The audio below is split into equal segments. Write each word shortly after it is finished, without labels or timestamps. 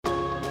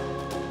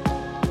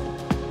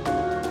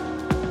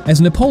As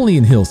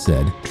Napoleon Hill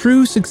said,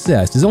 true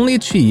success is only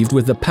achieved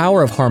with the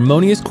power of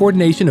harmonious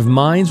coordination of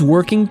minds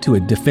working to a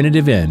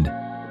definitive end.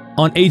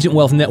 On Agent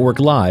Wealth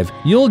Network Live,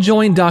 you'll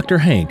join Dr.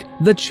 Hank,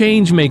 the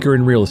change maker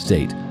in real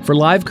estate, for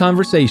live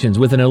conversations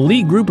with an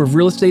elite group of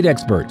real estate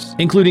experts,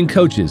 including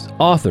coaches,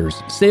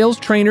 authors, sales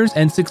trainers,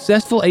 and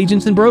successful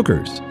agents and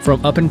brokers,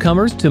 from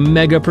up-and-comers to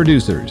mega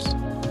producers.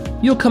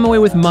 You'll come away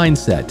with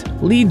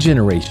mindset, lead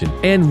generation,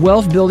 and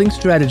wealth-building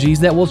strategies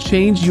that will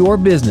change your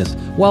business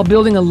while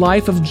building a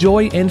life of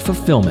joy and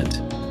fulfillment.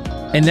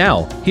 And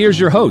now, here's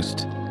your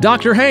host,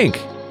 Dr. Hank.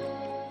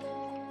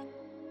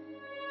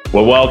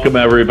 Well, welcome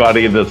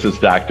everybody. This is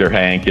Dr.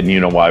 Hank, and you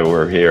know why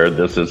we're here.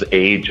 This is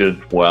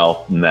Agent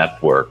Wealth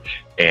Network,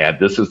 and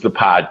this is the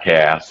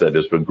podcast that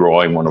has been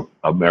growing, one of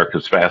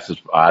America's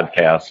fastest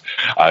podcasts,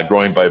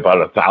 growing by about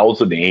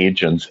 1,000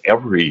 agents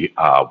every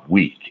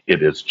week.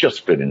 It has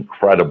just been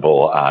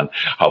incredible on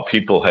how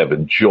people have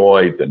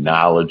enjoyed the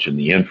knowledge and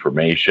the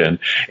information.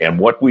 And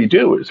what we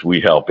do is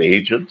we help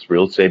agents,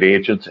 real estate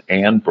agents,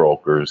 and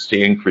brokers to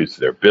increase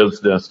their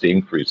business, to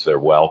increase their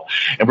wealth,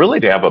 and really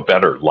to have a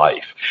better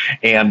life.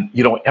 And,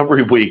 you know,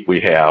 every week we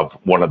have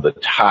one of the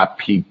top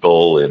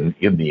people in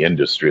the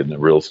industry, in the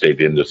real estate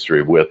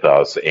industry with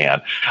us,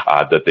 and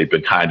that they've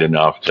been kind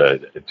enough to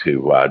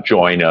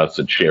join us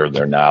and share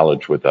their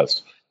knowledge with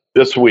us.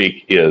 This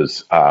week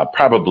is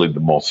probably the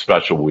most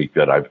special week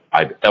that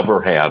I've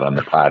ever had on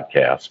the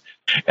podcast.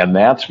 And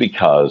that's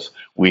because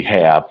we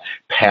have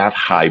Pat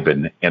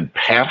Hiban. And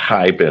Pat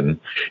Hiban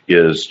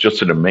is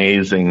just an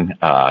amazing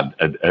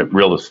a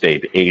real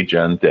estate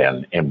agent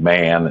and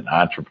man, an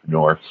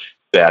entrepreneur.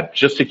 That,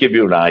 just to give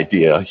you an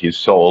idea, he's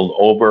sold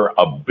over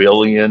 $1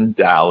 billion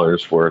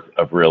worth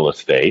of real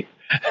estate.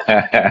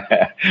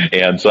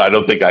 And so I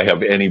don't think I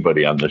have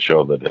anybody on the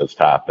show that has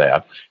topped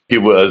that. He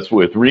was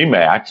with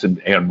RE/MAX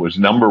and was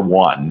number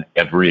one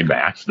at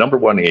RE/MAX, number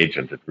one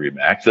agent at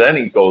RE/MAX. Then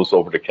he goes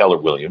over to Keller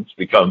Williams,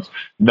 becomes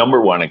number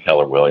one at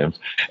Keller Williams.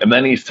 And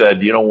then he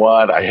said, you know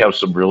what, I have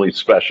some really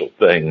special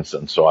things.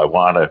 And so I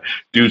want to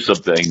do some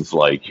things,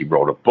 like he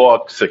wrote a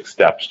book, 6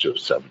 Steps to a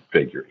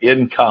 7-Figure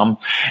Income.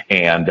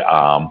 And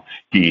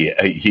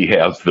he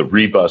has the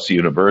Rebus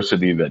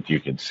University that you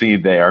can see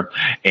there.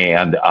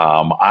 And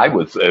I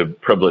was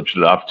privileged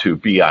enough to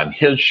be on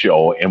his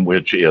show, in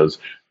which is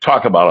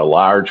talk about a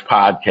large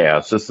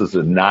podcast. This is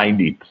in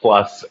 90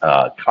 plus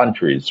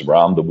countries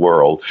around the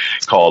world,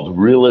 called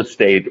Real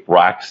Estate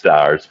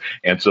Rockstars.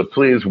 And so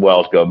please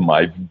welcome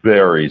my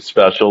very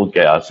special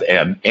guest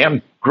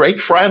and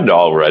great friend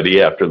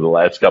already after the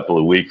last couple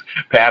of weeks,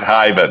 Pat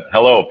Hiban.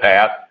 Hello,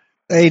 Pat.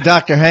 Hey,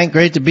 Dr. Hank.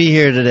 Great to be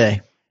here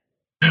today.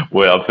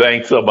 Well,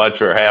 thanks so much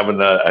for having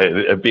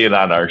being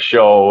on our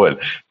show and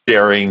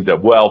sharing the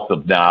wealth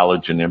of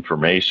knowledge and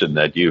information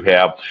that you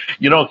have.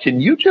 You know,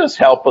 can you just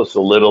help us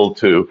a little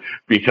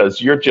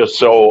because you're just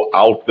so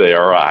out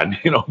there on,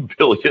 $1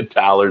 billion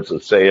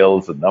of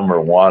sales and number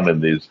one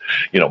in these,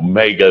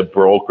 mega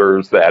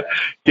brokers, that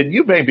can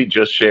you maybe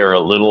just share a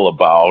little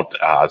about,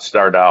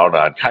 start out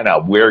on kind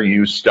of where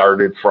you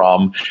started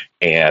from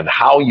and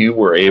how you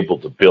were able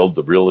to build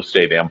the real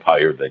estate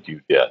empire that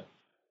you did?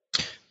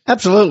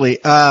 Absolutely.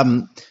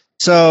 I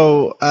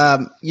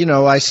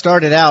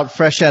started out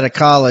fresh out of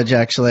college,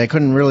 actually. I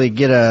couldn't really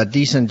get a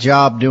decent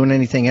job doing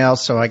anything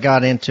else, so I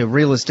got into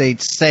real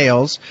estate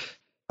sales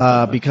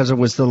because it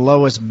was the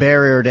lowest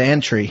barrier to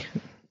entry,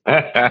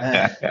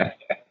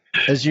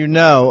 as you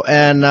know.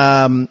 And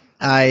so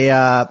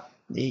I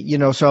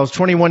was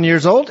 21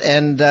 years old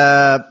and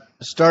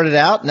started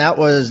out, and that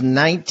was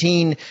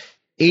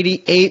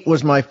 1988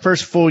 was my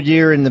first full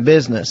year in the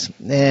business.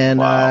 And,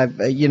 wow.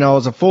 I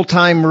was a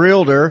full-time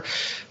realtor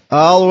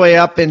all the way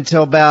up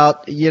until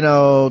about,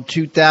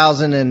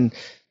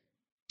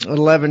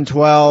 2011,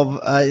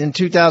 12. In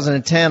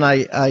 2010,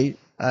 I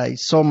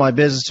sold my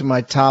business to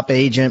my top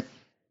agent,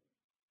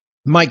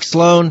 Mike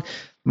Sloan,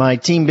 my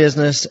team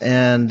business.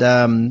 And,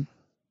 I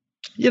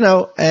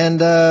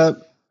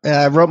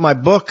wrote my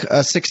book,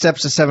 6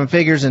 Steps to 7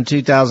 Figures, in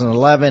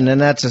 2011. And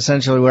that's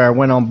essentially where I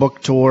went on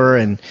book tour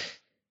and,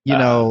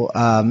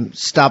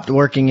 stopped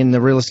working in the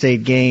real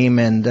estate game,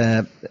 and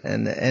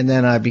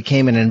then I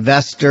became an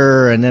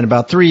investor. And then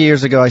about 3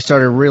 years ago, I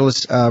started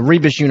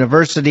Rebus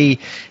University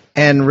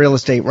and Real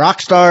Estate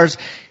Rockstars,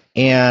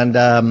 and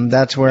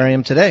that's where I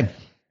am today.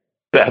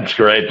 That's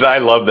great. I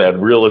love that,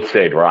 Real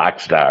Estate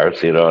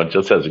Rockstars. It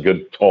just has a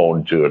good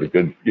tone to it, a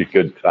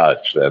good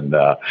touch. And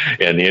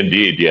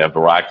indeed, you have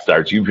the rock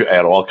stars. You've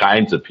had all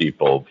kinds of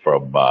people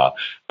from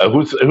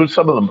who's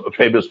some of the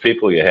famous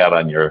people you had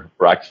on your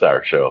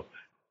Rockstar show?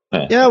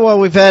 Yeah, well,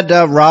 we've had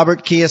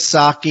Robert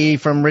Kiyosaki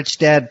from Rich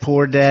Dad,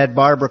 Poor Dad,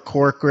 Barbara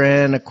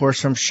Corcoran, of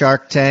course, from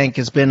Shark Tank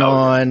has been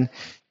on.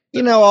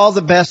 All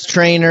the best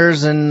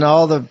trainers and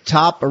all the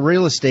top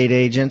real estate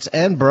agents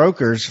and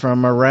brokers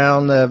from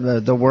around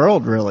the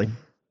world, really.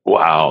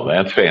 Wow,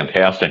 that's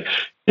fantastic.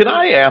 Can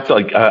I ask,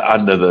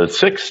 under the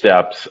 6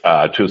 steps to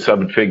a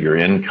 7-figure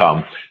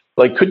income,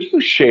 could you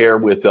share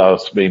with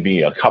us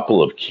maybe a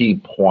couple of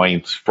key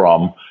points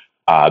from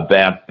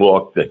that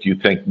book that you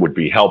think would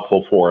be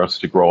helpful for us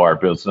to grow our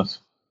business?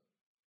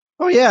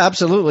 Oh, yeah,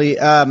 absolutely.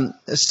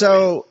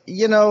 So,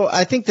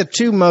 I think the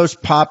two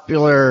most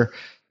popular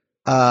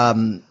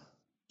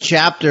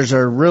chapters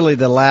are really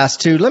the last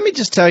two. Let me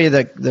just tell you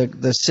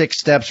the 6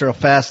 steps real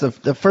fast.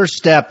 The first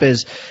step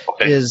is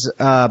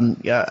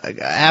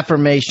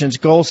affirmations,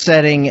 goal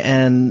setting,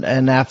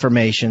 and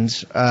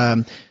affirmations.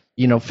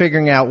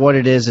 Figuring out what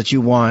it is that you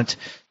want,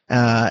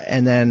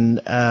 and then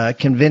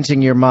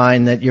convincing your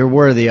mind that you're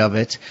worthy of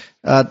it.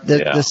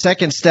 The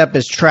second step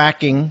is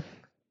tracking.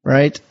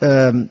 Right?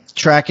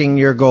 Tracking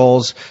your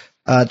goals,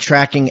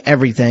 tracking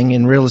everything.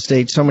 In real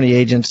estate, so many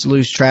agents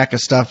lose track of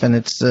stuff, and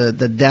it's the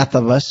death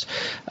of us.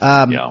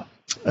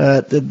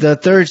 The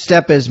third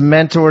step is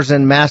mentors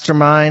and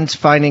masterminds,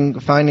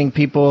 finding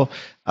people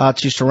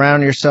to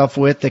surround yourself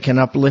with that can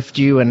uplift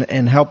you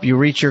and help you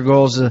reach your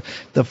goals.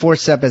 The fourth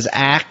step is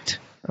act.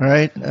 All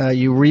right?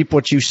 You reap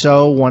what you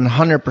sow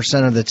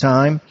 100% of the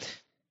time.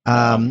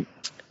 And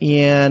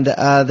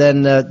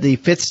then the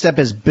fifth step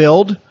is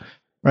build.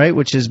 Right,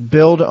 which is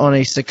build on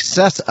a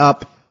success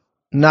up,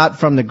 not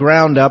from the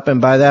ground up.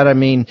 And by that I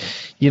mean,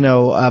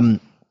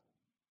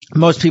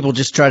 most people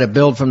just try to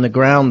build from the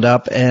ground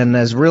up. And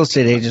as real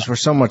estate agents, we're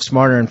so much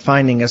smarter in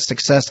finding a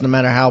success, no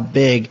matter how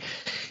big,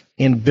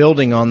 in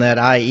building on that.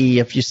 I.e.,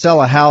 if you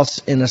sell a house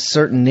in a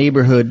certain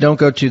neighborhood, don't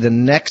go to the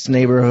next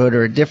neighborhood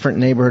or a different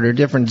neighborhood or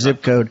different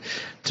zip code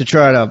to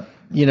try to,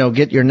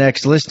 get your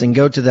next listing.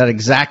 Go to that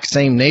exact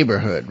same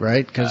neighborhood,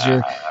 right? Because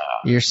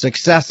your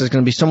success is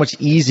going to be so much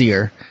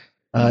easier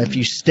if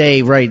you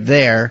stay right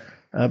there,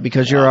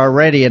 because you're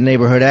already a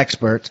neighborhood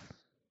expert.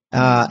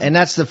 And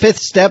that's the fifth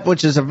step,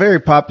 which is a very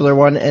popular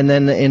one. And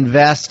then the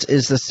invest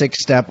is the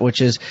sixth step,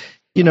 which is,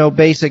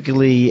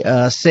 basically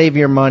save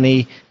your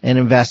money and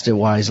invest it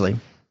wisely.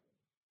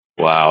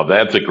 Wow,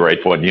 that's a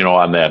great one.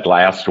 On that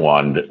last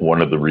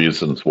one of the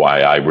reasons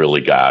why I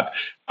really got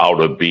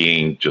out of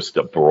being just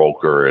a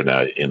broker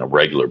in a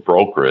regular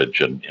brokerage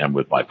and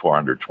with my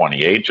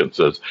 420 agents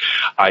is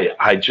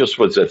I just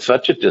was at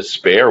such a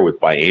despair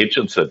with my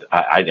agents that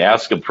I'd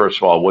ask them, first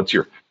of all, what's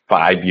your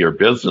 5-year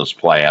business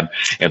plan?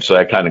 And so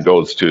that kind of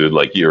goes to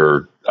like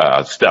your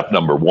step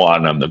number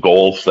 1 on the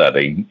goal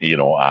setting,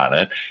 on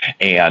it.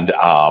 And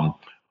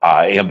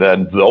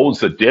then those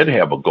that did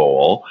have a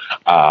goal,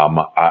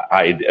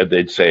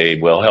 they'd say,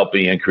 well, help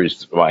me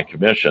increase my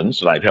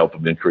commissions, and I'd help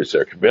them increase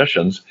their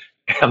commissions.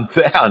 And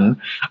then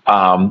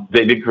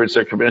they'd increase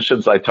their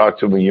commissions. I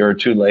talked to them a year or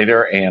two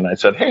later, and I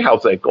said, hey,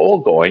 how's that goal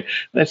going?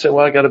 And they said,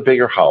 well, I got a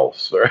bigger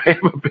house, or I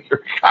have a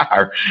bigger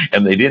car,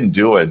 and they didn't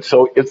do it.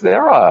 So is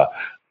there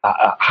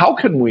how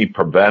can we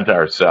prevent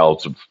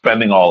ourselves from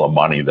spending all the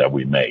money that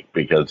we make?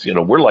 Because,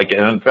 we're like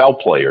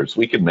NFL players.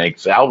 We can make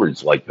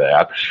salaries like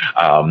that,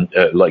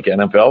 like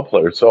NFL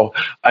players. So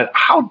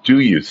how do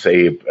you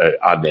save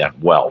on that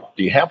wealth?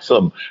 Do you have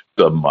some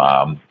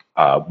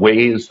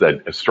ways,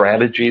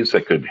 strategies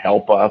that could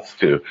help us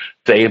to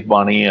save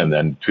money and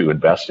then to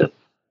invest it?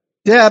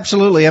 Yeah,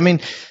 absolutely. I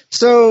mean,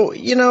 so,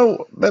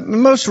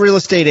 most real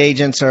estate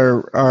agents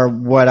are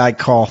what I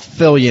call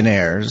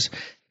fillionaires.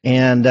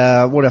 And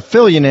what a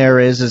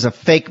fillionaire is a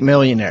fake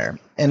millionaire.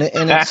 And it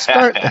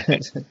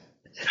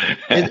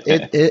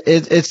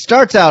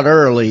starts out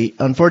early.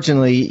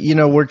 Unfortunately,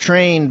 we're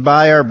trained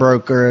by our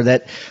broker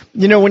that,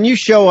 when you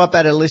show up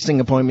at a listing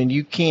appointment,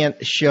 you can't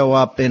show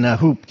up in a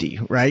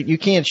hoopty, right? You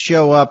can't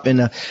show up in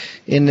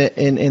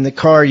the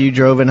car you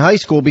drove in high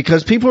school,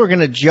 because people are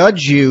going to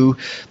judge you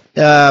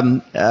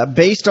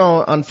based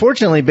on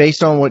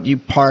what you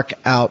park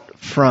out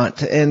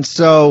front. And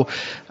so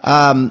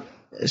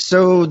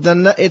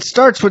it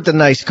starts with the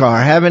nice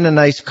car. Having a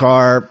nice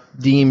car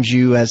deems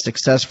you as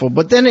successful,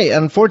 but then it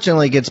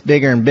unfortunately gets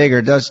bigger and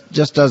bigger.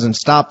 Just doesn't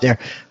stop there.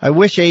 I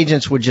wish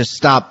agents would just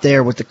stop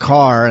there with the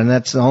car, and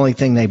that's the only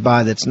thing they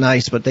buy that's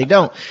nice, but they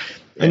don't.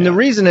 And the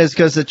reason is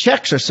because the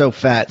checks are so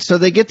fat. So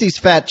they get these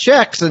fat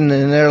checks, and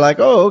they're like,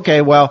 oh,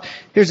 okay, well,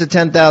 here's a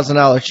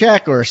 $10,000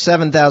 check or a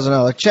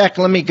 $7,000 check.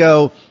 Let me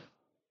go,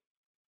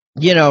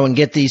 and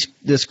get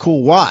this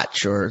cool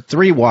watch or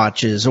 3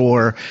 watches,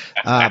 or,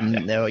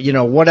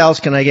 what else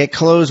can I get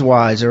clothes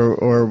wise,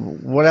 or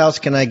what else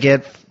can I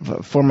get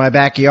for my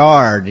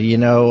backyard?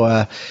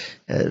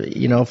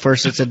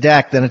 First it's a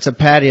deck, then it's a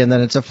patio,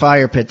 then it's a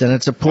fire pit, then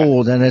it's a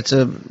pool, then it's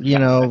a,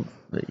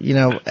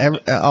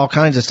 all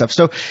kinds of stuff.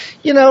 So,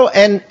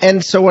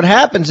 and so what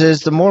happens is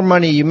the more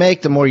money you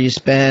make, the more you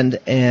spend,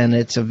 and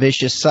it's a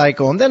vicious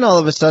cycle. And then all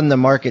of a sudden the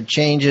market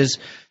changes,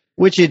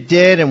 which it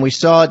did, and we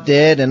saw it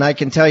did. And I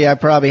can tell you, I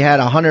probably had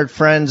 100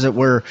 friends that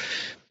were,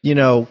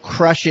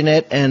 crushing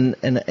it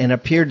and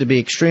appeared to be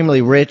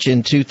extremely rich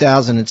in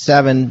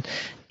 2007.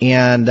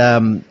 And,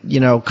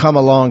 come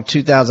along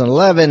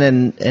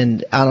 2011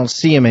 and I don't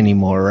see them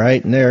anymore.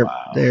 Right. And they're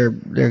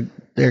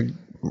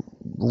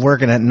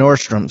working at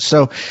Nordstrom.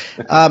 So,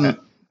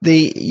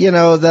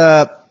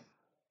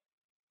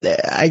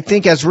 I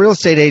think as real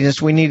estate agents,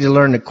 we need to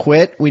learn to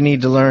quit. We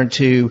need to learn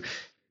to,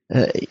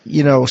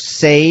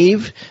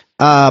 save.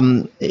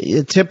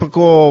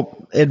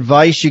 Typical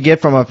advice you get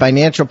from a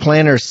financial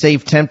planner is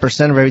save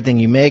 10% of everything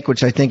you make,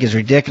 which I think is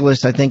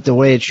ridiculous. I think the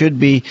way it should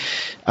be,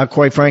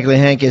 quite frankly,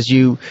 Hank, is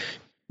you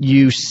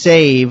you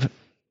save.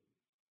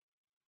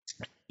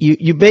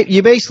 You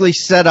basically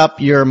set up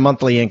your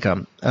monthly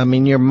income. I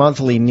mean, your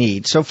monthly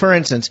needs. So, for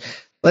instance,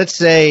 let's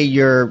say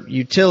your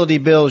utility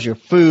bills, your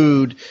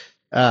food,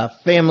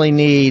 family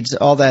needs,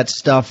 all that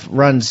stuff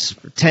runs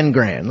 10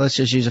 grand. Let's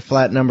just use a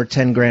flat number,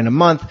 10 grand a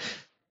month.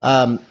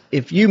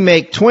 If you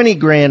make 20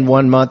 grand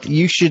one month,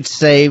 you should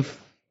save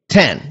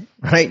 10,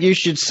 right? You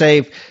should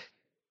save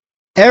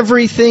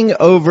everything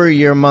over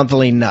your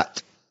monthly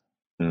nut.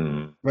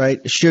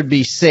 Right, should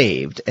be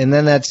saved, and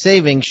then that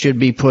savings should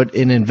be put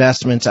in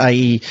investments,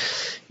 i.e.,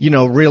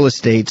 real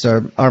estates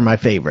are my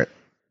favorite.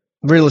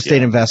 Real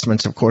estate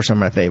investments, of course, are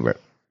my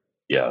favorite.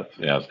 Yes.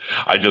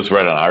 I just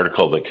read an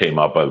article that came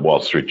up by the Wall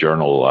Street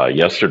Journal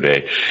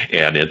yesterday,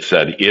 and it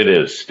said it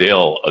is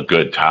still a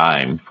good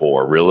time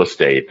for real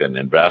estate and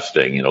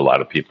investing. A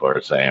lot of people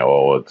are saying,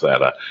 "Oh, it's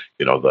at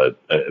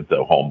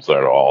the homes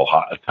are all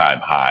time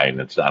high, and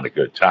it's not a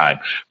good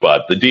time."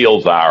 But the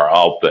deals are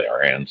out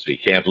there, and so you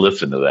can't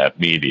listen to that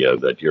media.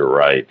 That you're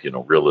right.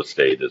 Real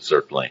estate is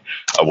certainly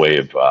a way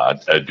of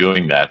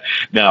doing that.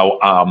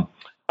 Now.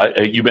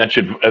 You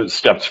mentioned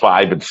steps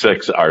 5 and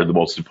 6 are the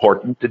most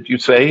important. Did you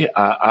say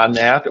on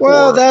that?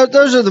 Well,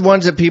 those are the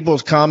ones that people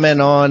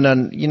comment on.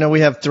 And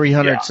we have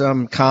 300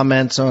 some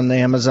comments on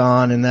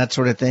Amazon and that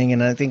sort of thing.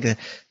 And I think that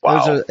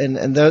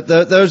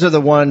those are the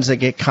ones that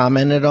get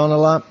commented on a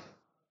lot.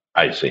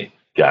 I see.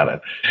 Got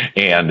it.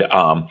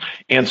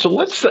 And so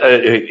let's,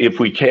 if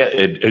we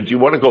can, do you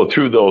want to go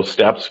through those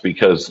steps?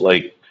 Because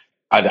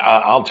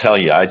I'll tell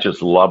you, I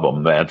just love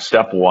them. That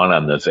step 1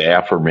 on this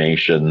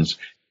affirmations.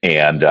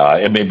 And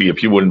maybe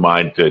if you wouldn't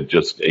mind to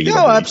just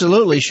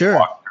absolutely, sure,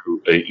 walk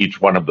through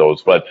each one of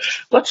those. But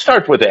let's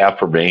start with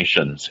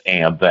affirmations,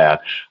 and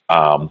that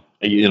so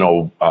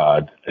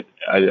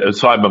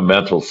I'm a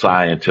mental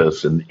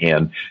scientist,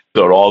 and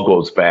so it all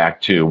goes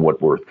back to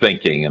what we're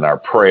thinking, and our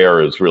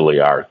prayer is really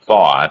our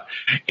thought.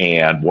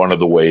 And one of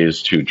the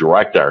ways to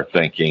direct our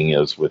thinking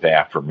is with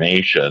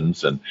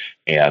affirmations, and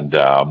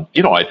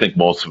I think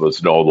most of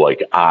us know,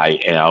 I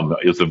am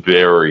is a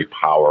very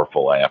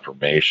powerful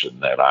affirmation,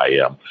 that I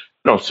am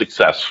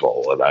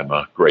successful, and I'm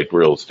a great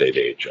real estate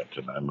agent,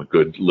 and I'm a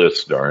good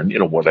listener,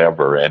 and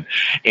whatever.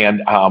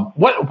 And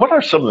what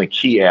are some of the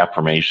key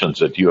affirmations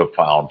that you have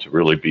found to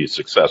really be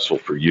successful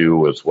for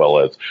you, as well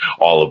as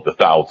all of the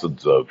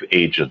thousands of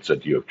agents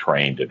that you have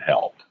trained and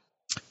helped?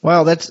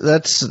 Well,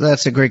 that's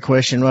a great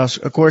question. Well,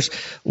 of course,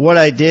 what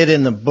I did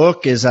in the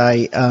book is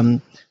I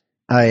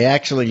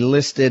actually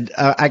listed.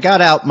 I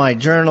got out my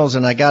journals,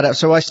 and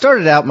so I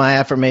started out my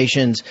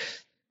affirmations,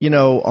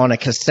 on a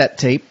cassette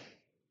tape.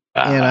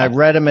 And I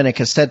read them in a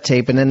cassette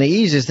tape. And then the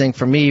easiest thing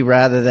for me,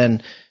 rather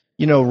than,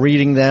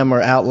 reading them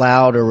or out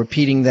loud or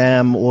repeating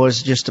them,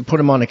 was just to put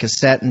them on a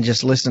cassette and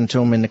just listen to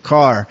them in the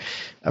car,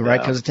 right?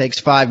 Because it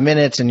takes 5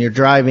 minutes and you're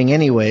driving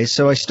anyway.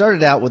 So I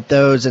started out with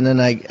those, and then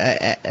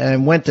I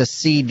went to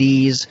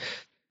CDs.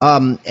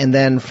 And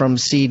then from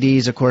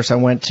CDs, of course, I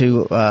went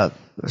to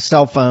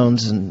cell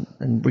phones and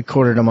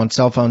recorded them on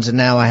cell phones. And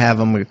now I have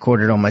them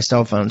recorded on my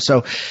cell phone.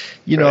 So,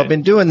 right. I've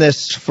been doing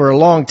this for a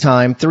long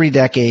time, 3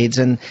 decades.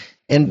 And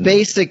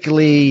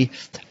basically,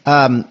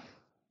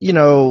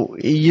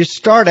 you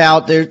start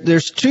out,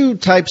 there's 2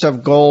 types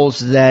of goals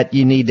that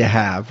you need to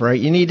have, right?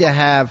 You need to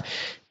have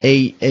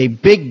a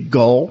big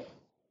goal,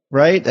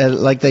 right?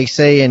 Like they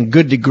say in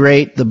Good to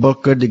Great, the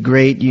book Good to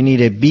Great, you need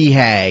a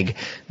BHAG,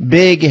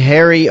 big,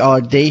 hairy,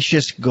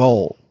 audacious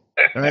goal,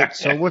 right?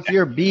 So if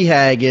your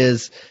BHAG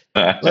is,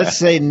 let's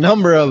say,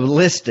 number of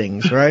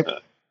listings, right?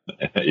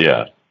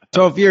 Yeah.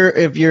 So if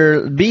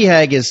your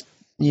BHAG is,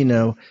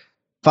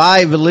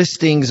 5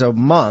 listings a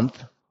month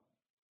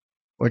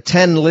or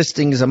 10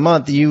 listings a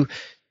month, you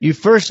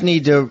first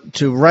need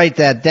to write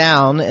that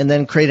down and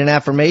then create an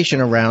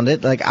affirmation around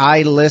it, like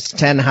I list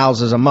 10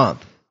 houses a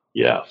month.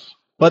 Yes.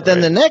 But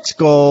then the next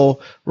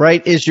goal,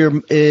 right, is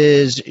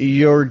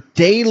your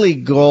daily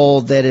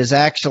goal that is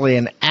actually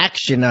an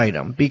action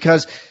item,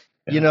 because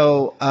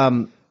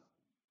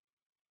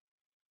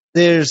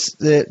there's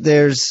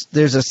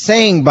a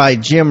saying by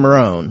Jim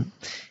Rohn.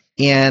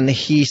 And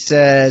he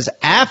says,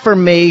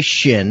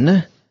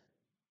 affirmation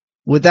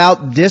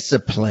without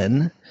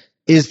discipline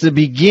is the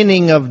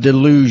beginning of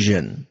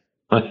delusion.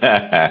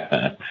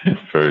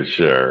 For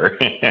sure.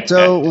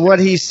 So what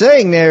he's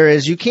saying there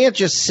is you can't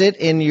just sit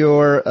in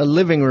your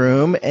living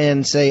room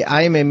and say,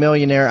 I am a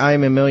millionaire, I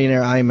am a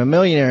millionaire, I am a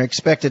millionaire,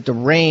 expect it to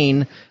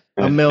rain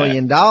 $1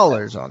 million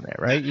on there,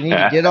 right? You need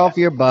to get off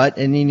your butt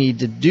and you need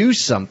to do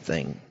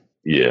something.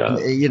 Yeah.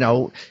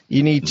 You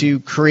need to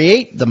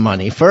create the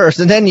money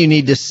first, and then you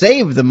need to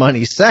save the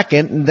money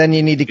second, and then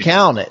you need to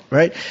count it,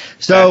 right?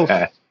 So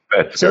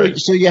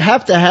you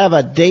have to have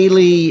a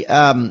daily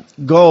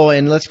goal.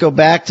 And let's go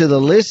back to the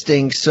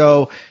listing.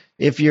 So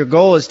if your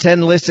goal is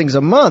 10 listings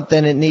a month,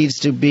 then it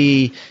needs to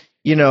be,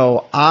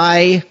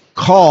 I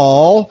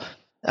call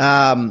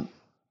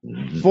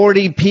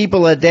 40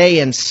 people a day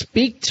and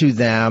speak to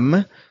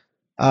them.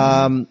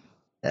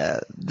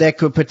 that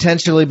could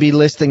potentially be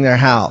listing their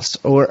house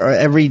or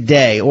every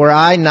day, or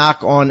I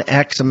knock on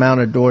X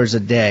amount of doors a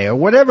day, or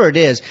whatever it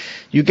is.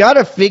 You got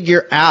to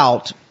figure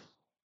out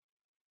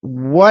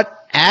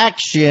what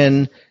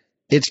action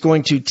it's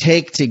going to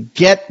take to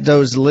get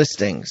those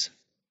listings,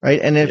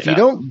 right? And if you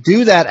don't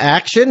do that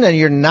action, then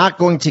you're not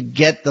going to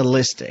get the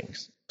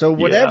listings. So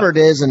whatever it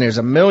is, and there's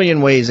a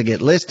million ways to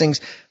get listings,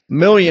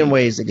 million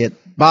ways to get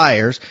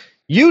buyers,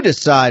 you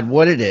decide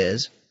what it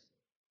is.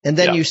 And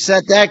then you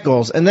set that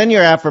goals, and then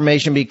your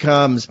affirmation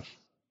becomes,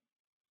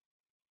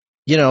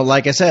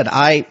 like I said,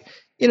 and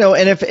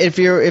if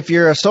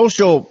you're a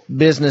social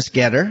business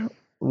getter,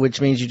 which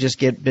means you just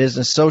get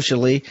business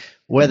socially,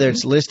 whether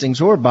it's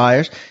listings or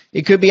buyers,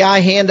 it could be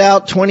I hand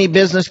out 20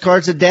 business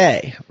cards a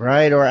day,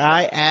 right? Or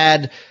I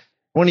add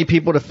 20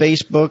 people to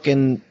Facebook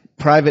and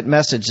private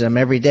message them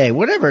every day,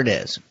 whatever it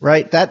is,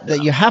 right?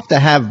 That you have to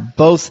have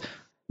both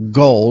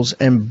goals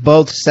and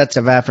both sets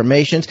of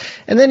affirmations,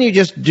 and then you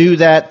just do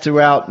that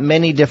throughout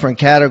many different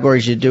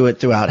categories. You do it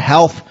throughout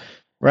health,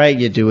 right?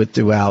 You do it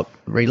throughout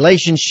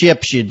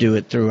relationships, you do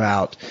it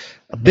throughout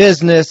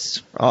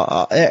business,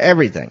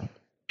 everything.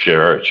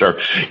 Sure.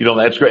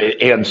 That's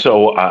great. And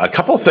so a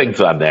couple of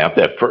things on that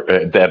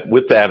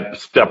with that,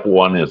 step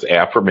one is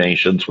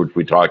affirmations, which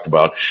we talked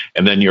about,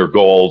 and then your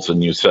goals.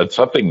 And you said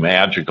something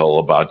magical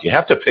about you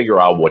have to figure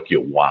out what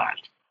you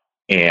want.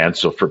 And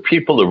so for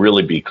people to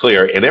really be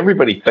clear, and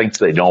everybody thinks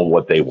they know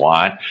what they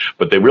want,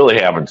 but they really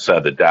haven't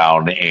set it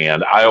down.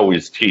 And I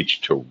always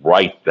teach to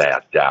write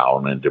that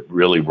down and to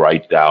really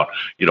write down,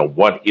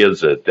 what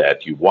is it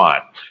that you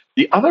want?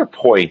 The other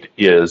point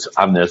is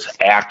on this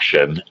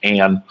action.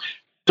 And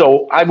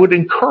so I would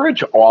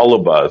encourage all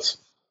of us,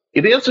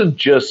 it isn't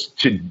just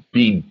to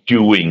be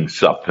doing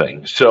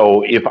something.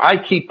 So if I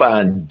keep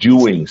on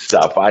doing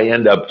stuff, I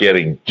end up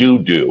getting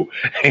do.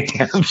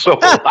 And so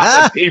a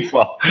lot of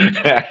people,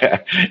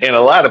 and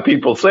a lot of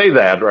people say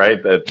that,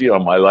 right? That,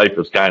 my life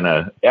is kind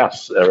of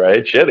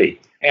right? Shitty.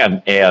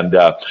 And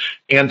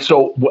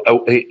so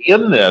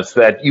in this,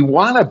 that you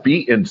want to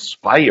be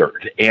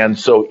inspired. And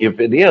so if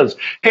it is,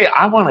 hey,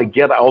 I want to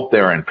get out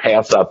there and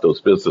pass out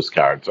those business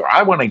cards, or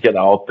I want to get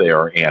out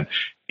there and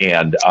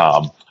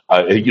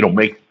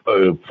make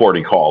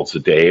 40 calls a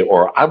day,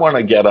 or I want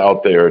to get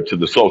out there to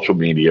the social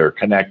media or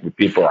connect with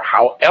people, or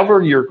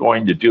however you're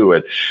going to do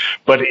it.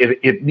 But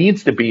it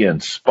needs to be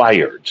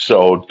inspired.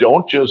 So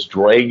don't just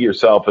drag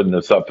yourself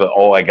into something,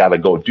 I got to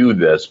go do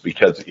this,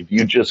 because if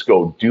you just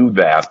go do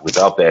that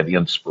without that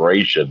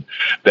inspiration,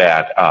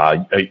 that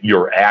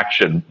your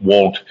action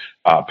won't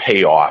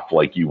pay off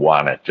like you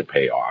want it to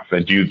pay off.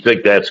 And do you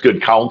think that's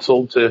good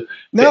counsel to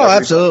No,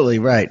 absolutely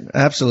right.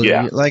 Absolutely.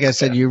 Yeah. Like I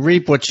said, you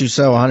reap what you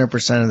sow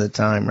 100% of the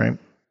time, right?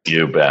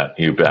 You bet.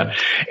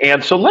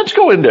 And so let's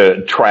go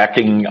into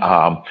tracking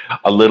a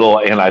little.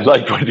 And I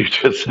like what you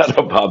just said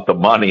about the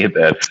money,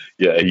 that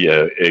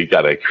you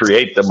got to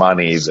create the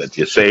money, that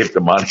you save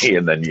the money,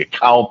 and then you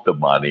count the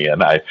money.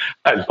 And I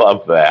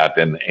love that.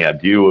 And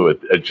you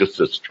just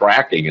this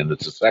tracking, and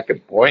it's the second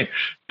point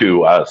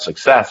to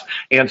success.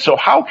 And so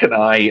how can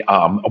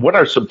what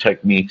are some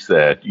techniques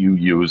that you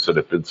use that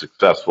have been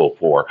successful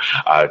for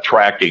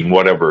tracking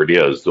whatever it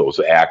is,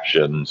 those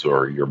actions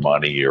or your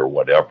money or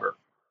whatever?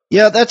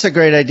 Yeah, that's a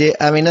great idea.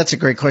 I mean, that's a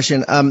great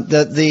question.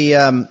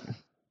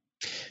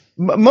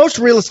 Most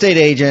real estate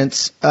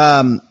agents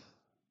are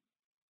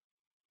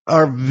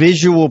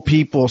visual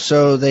people,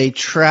 so they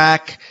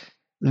track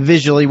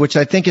visually, which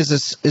I think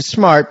is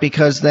smart,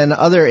 because then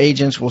other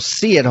agents will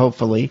see it,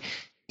 hopefully,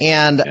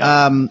 and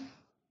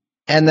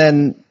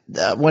then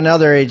when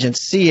other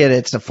agents see it,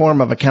 it's a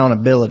form of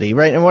accountability,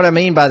 right? And what I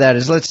mean by that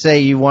is, let's say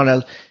you want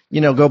to,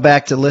 go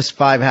back to list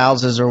 5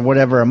 houses or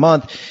whatever a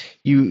month.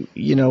 I've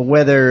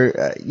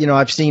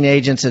seen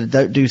agents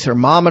that do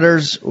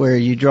thermometers, where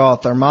you draw a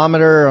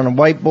thermometer on a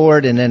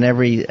whiteboard, and then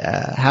every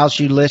house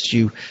you list,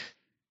 you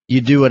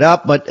do it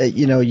up, but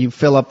you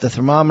fill up the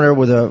thermometer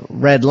with a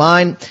red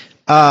line.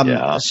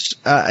 If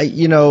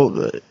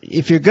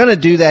you're going to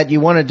do that, you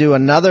want to do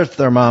another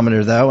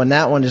thermometer, though, and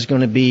that one is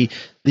going to be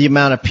the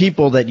amount of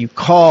people that you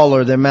call,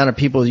 or the amount of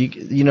people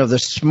the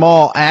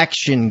small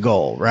action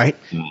goal, right?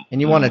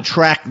 And you want to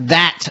track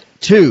that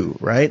too,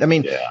 right? I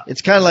mean,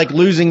 it's kind of like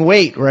losing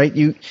weight, right?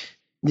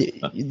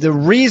 The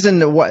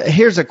reason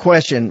here's a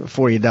question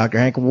for you, Dr.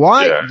 Hank.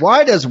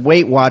 Why does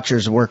Weight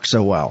Watchers work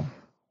so well?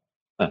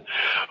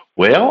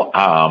 Well,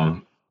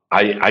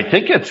 I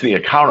think it's the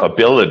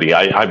accountability.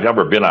 I've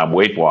never been on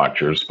Weight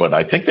Watchers, but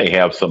I think they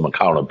have some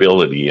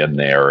accountability in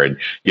there, and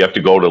you have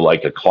to go to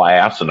like a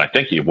class, and I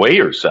think you weigh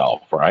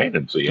yourself, right?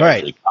 And so you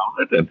actually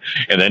count it,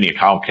 and then you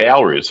count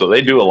calories. So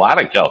they do a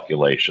lot of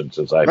calculations,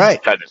 as I'm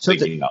kind of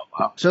thinking out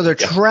loud. So they're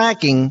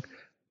tracking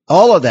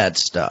all of that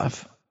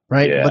stuff,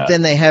 right? Yeah. But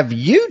then they have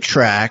you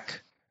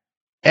track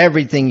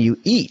everything you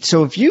eat.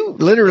 So if you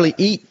literally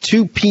eat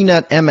 2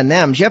 peanut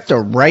M&Ms, you have to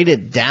write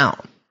it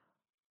down.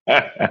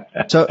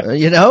 So,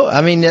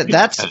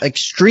 that's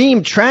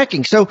extreme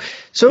tracking. So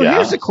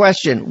here's the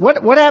question.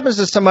 What happens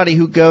to somebody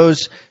who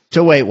goes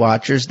to Weight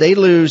Watchers? They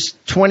lose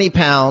 20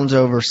 pounds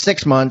over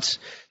 6 months.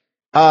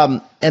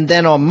 And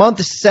then on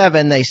month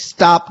 7, they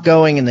stop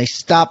going and they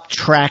stop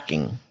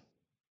tracking.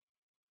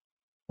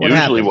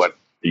 Usually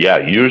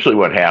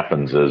what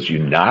happens is you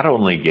not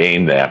only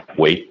gain that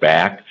weight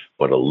back,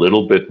 but a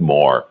little bit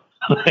more.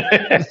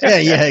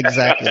 yeah,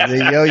 exactly.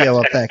 The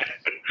yo-yo effect.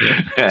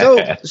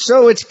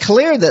 So it's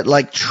clear that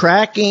like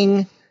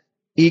tracking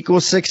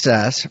equals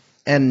success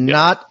and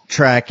not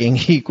tracking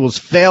equals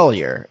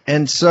failure.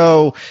 And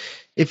so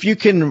if you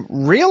can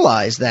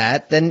realize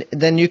that,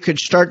 then you could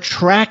start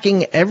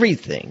tracking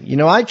everything. You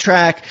know, I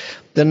track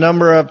the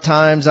number of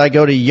times I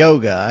go to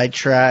yoga. I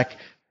track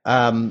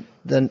the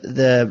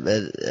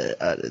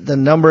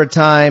number of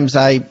times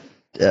I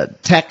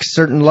text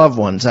certain loved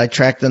ones. I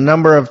track the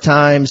number of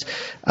times,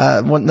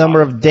 what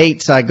number of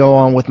dates I go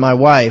on with my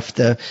wife.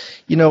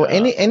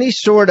 Any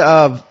sort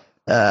of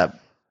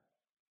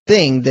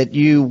thing that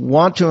you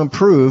want to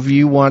improve,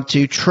 you want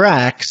to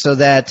track so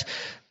that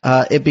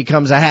it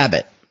becomes a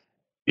habit.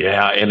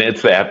 Yeah, and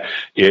it's that,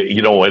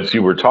 as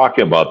you were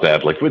talking about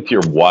that, like with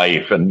your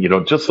wife and,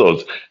 just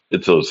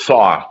it's those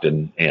soft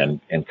and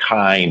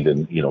kind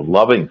and,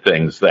 loving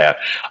things that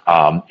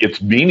it's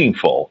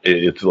meanumful.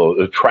 It's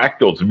attract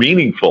those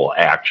meaningful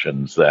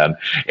actions then.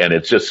 And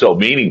it's just so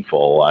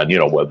meaningful on,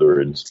 whether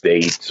it's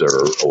dates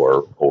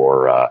or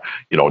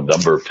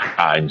number of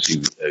times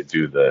you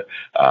do the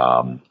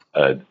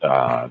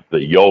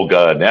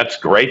yoga, and that's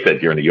great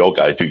that you're into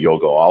yoga. I do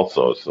yoga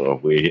also, so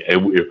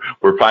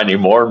we're finding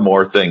more and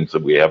more things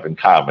that we have in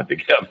common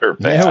together. Pat.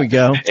 There we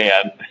go.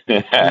 And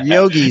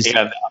yogis,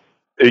 and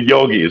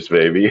yogis,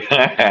 baby.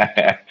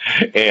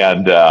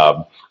 and then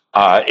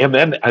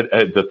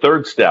the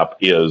third step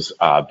is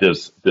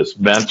this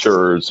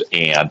mentors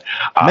and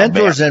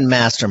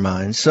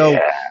masterminds. So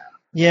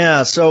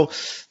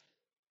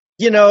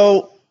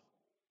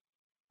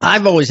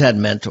I've always had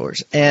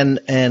mentors, and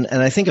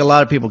I think a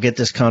lot of people get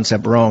this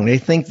concept wrong. They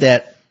think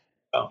that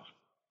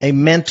a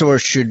mentor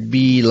should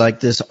be like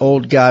this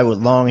old guy with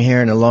long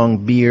hair and a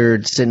long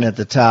beard sitting at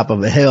the top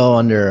of a hill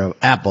under an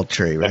apple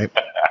tree, right?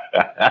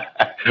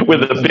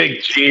 With a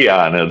big G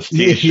on his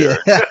t-shirt.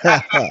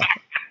 Yeah.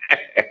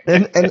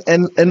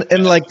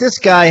 and like this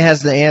guy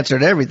has the answer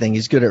to everything.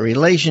 He's good at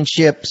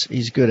relationships.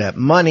 He's good at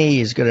money.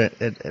 He's good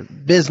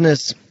at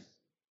business,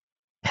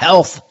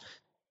 health.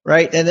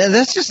 Right. And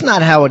that's just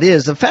not how it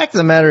is. The fact of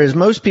the matter is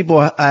most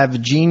people have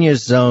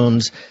genius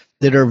zones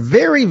that are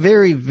very,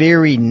 very,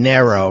 very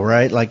narrow.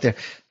 Right. Like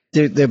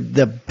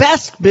the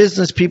best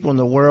business people in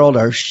the world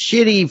are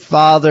shitty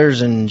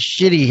fathers and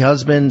shitty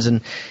husbands.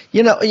 And,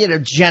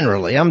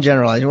 generally, I'm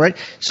generalizing. Right.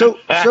 So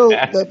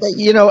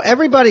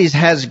everybody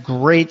has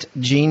great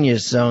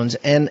genius zones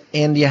and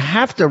you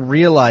have to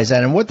realize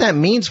that. And what that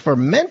means for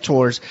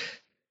mentors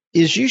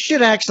is you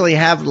should actually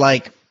have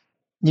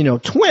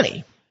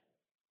 20.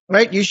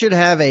 Right, you should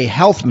have a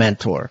health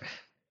mentor,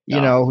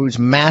 who's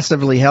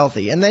massively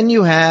healthy, and then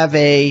you have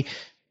a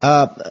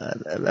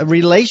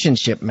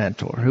relationship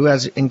mentor who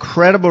has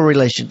incredible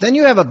relationships. Then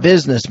you have a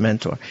business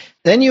mentor.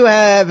 Then you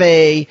have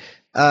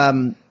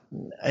an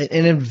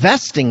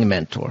investing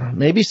mentor,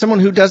 maybe someone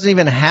who doesn't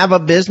even have a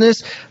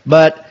business,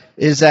 but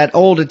is that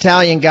old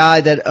Italian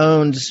guy that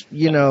owns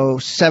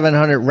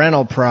 700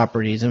 rental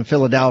properties in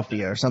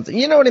Philadelphia or something.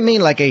 You know what I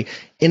mean? Like a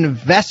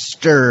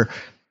investor.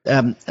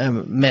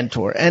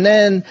 Mentor, and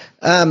then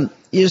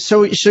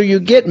so you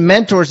get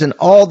mentors in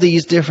all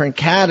these different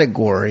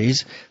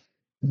categories.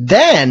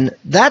 Then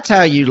that's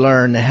how you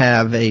learn to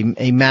have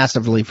a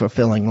massively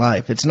fulfilling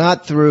life. It's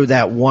not through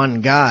that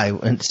one guy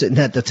sitting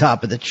at the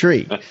top of the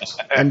tree.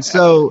 And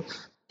so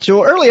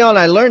early on,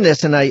 I learned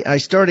this, and I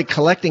started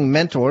collecting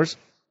mentors,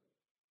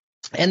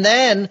 and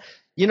then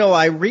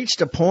I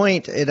reached a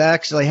point. I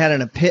actually had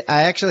an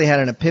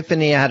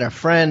epiphany. I had a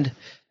friend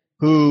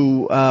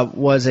who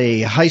was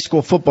a high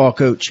school football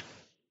coach,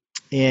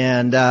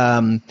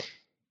 and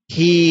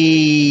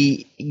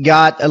he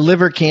got a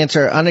liver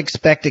cancer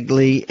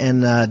unexpectedly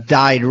and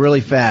died really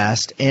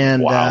fast.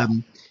 And wow.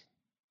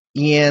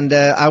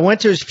 I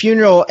went to his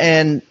funeral,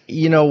 and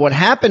what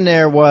happened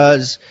there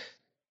was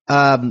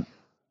all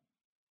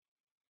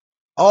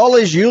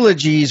his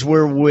eulogies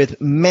were with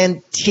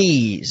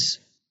mentees,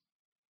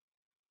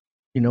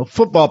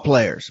 football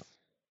players.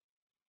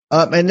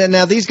 And then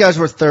now these guys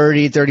were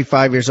 30,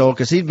 35 years old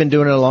because he'd been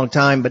doing it a long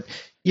time. But,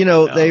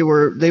 they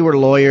were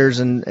lawyers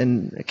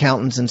and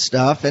accountants and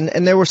stuff.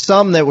 And there were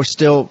some that were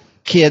still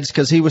kids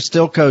because he was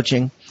still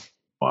coaching.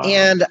 Wow.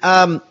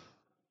 And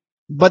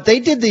but they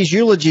did these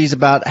eulogies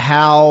about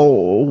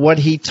what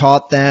he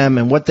taught them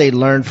and what they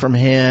learned from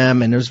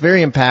him. And it was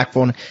very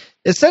impactful. And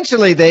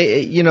essentially,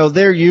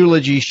 their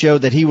eulogy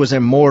showed that he was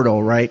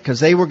immortal, right? Because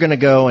they were going to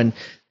go and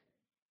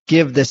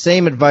give the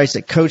same advice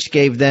that coach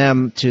gave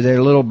them to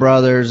their little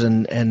brothers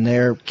and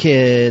their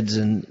kids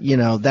and,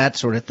 that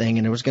sort of thing.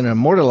 And it was going to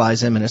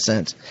immortalize them in a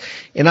sense.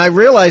 And I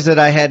realized that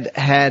I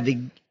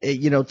had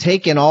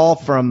taken all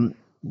from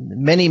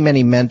many,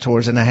 many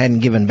mentors and I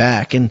hadn't given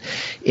back to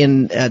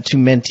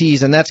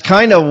mentees. And that's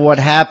kind of what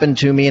happened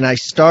to me. And I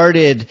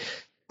started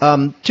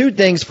two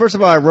things. First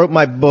of all, I wrote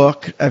my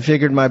book. I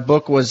figured my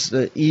book was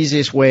the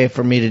easiest way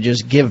for me to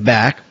just give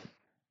back.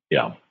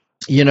 Yeah.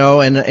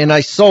 And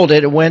I sold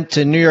it. It went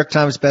to New York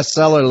Times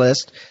bestseller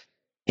list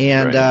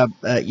and,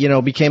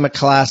 became a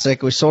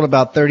classic. We sold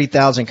about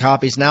 30,000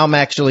 copies. Now I'm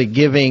actually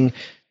giving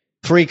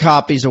free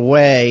copies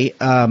away.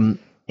 I'll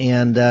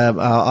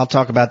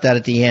talk about that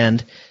at the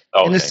end.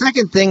 Okay. And the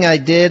second thing I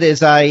did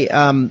is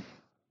I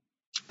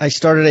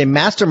started a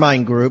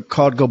mastermind group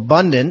called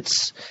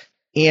GoBundance.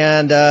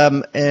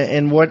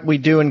 And what we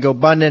do in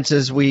GoBundance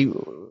is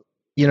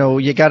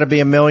you got to be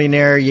a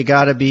millionaire, you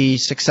got to be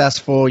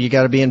successful, you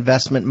got to be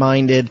investment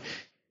minded,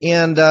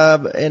 and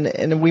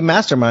we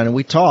mastermind and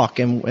we talk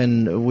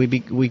and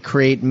we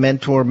create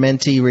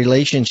mentor-mentee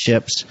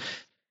relationships,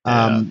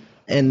 and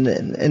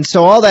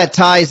so all that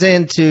ties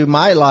into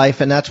my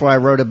life, and that's why I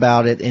wrote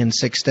about it in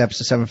 6 Steps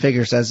to 7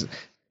 Figures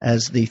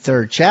as the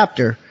third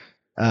chapter,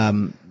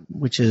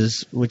 which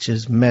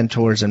is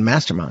mentors and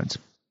masterminds.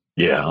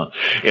 Yeah,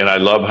 and I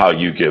love how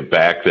you give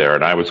back there.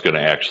 And I was going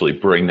to actually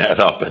bring that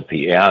up at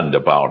the end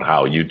about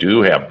how you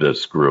do have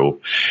this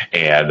group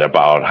and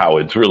about how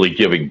it's really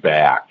giving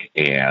back.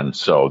 And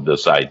so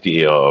this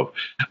idea of,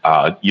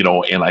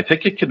 and I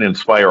think it can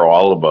inspire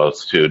all of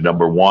us to,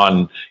 number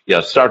one,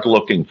 start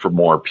looking for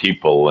more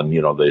people. And,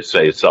 they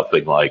say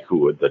something like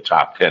who are the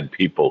top 10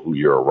 people who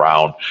you're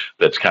around.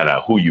 That's kind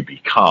of who you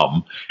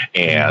become.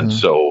 And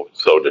so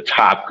to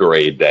top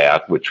grade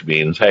that, which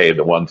means, hey,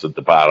 the ones at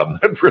the bottom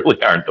that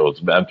really aren't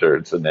those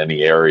mentors in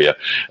any area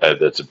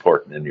that's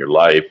important in your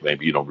life,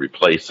 maybe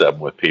replace them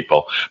with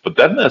people. But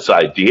then this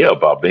idea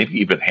about maybe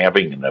even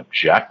having an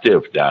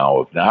objective now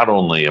of not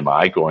only am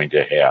I going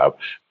to have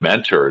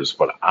mentors,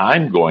 but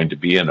I'm going to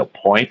be in a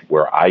point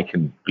where I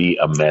can be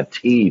a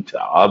mentee to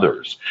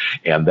others.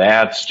 And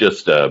that's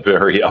just a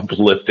very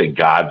uplifting,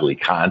 godly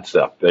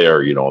concept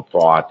there,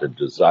 thought and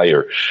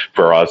desire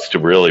for us to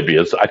really be.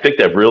 I think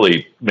that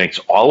really makes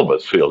all of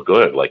us feel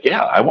good. Like,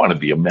 I want to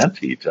be a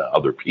mentee to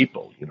other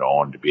people,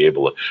 and to be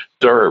able to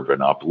serve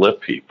and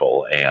uplift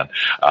people. And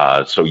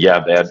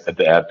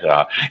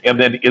and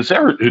then is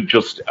there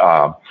just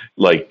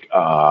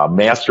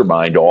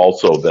mastermind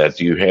also that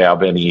do you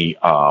have any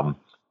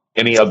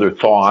other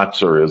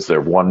thoughts, or is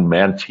there one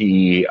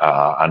mentee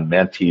on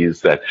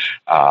mentees that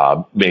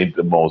made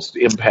the most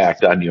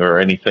impact on you, or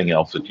anything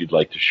else that you'd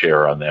like to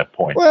share on that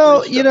point?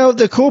 Well,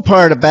 the cool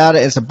part about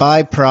it is a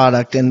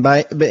byproduct, and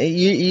but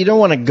you don't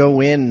want to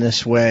go in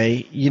this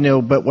way,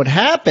 but what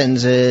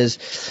happens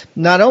is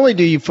not only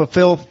do you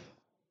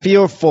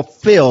feel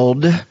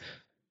fulfilled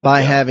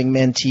by having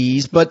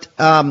mentees, but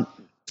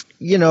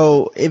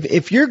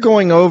if you're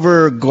going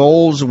over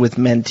goals with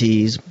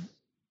mentees,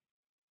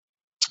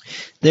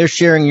 they're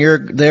sharing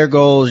their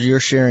goals, you're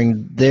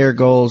sharing their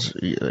goals,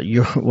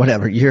 you're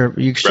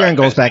sharing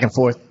goals back and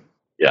forth.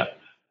 Yeah.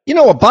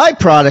 A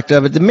byproduct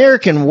of it, the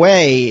American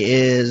way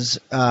is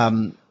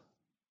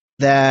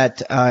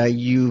that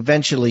you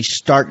eventually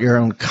start your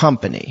own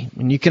company.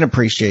 And you can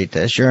appreciate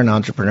this. You're an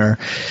entrepreneur.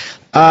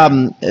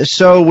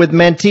 So with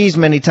mentees,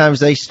 many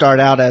times they start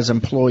out as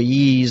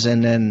employees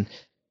and then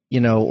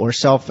or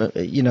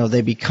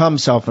they become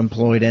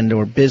self-employed and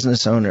or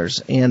business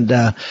owners. And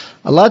a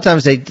lot of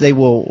times they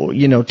will,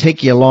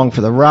 take you along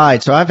for the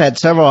ride. So I've had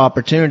several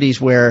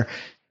opportunities where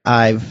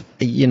I've,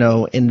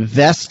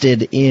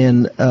 invested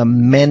in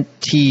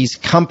mentees'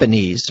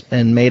 companies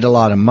and made a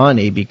lot of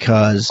money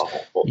because,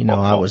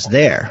 I was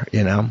there,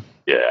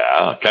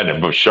 Yeah, kind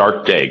of a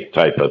Shark Tank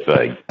type of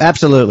thing.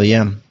 Absolutely,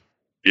 yeah.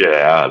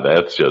 Yeah,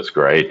 that's just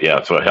great.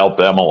 Yeah, so help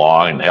them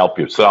along and help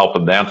yourself.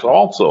 And that's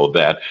also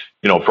that,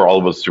 for all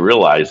of us to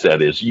realize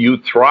that as you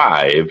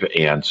thrive,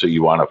 and so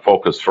you want to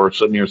focus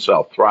first on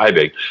yourself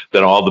thriving,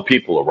 then all the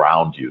people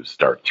around you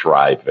start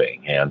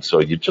thriving. And so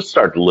you just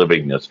start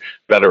living this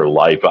better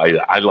life.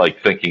 I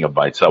like thinking of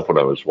myself when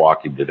I was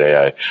walking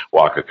today. I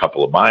walk a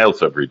couple of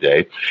miles every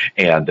day.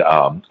 And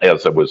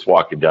as I was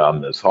walking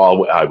down this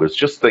hallway, I was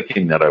just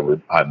thinking that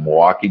I'm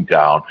walking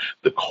down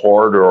the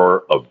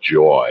corridor of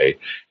joy,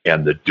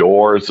 and the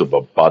doors of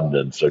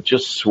abundance are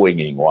just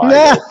swinging wide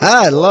open.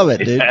 I love it,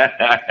 dude.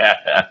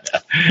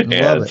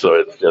 So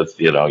it's just,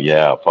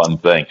 a fun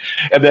thing.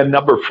 And then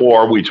number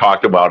 4, we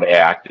talked about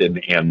ACT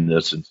and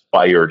this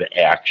inspired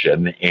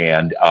action.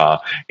 And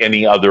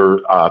any other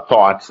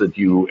thoughts that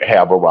you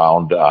have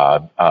around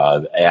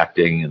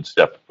acting in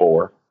step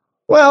 4?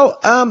 Well,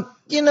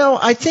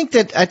 I think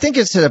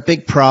it's a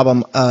big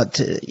problem. I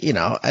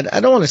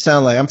don't want to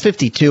sound like I'm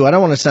 52. I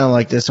don't want to sound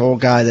like this old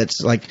guy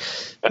that's like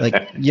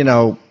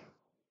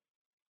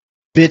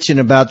bitching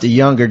about the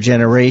younger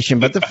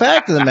generation. But the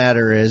fact of the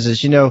matter is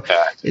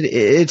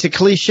it's a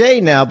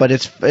cliche now, but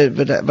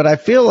I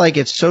feel like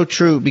it's so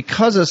true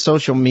because of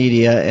social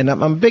media. And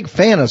I'm a big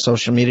fan of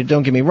social media.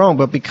 Don't get me wrong,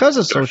 but because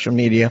of social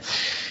media,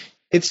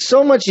 it's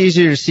so much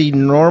easier to see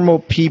normal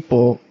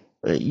people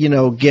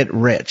get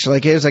rich.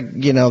 Like it was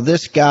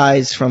this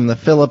guy's from the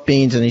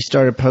Philippines and he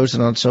started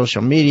posting on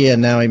social media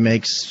and now he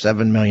makes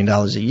 $7 million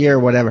a year,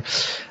 whatever.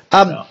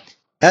 But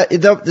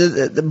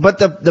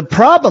the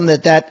problem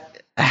that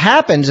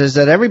happens is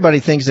that everybody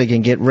thinks they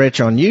can get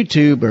rich on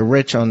YouTube or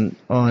rich on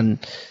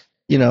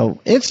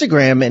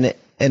Instagram,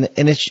 and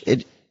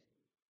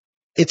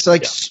it's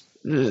like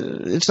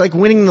it's like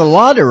winning the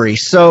lottery.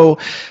 So,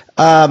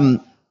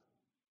 so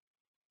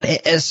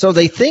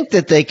they think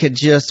that they could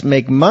just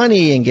make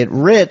money and get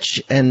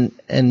rich and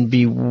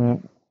be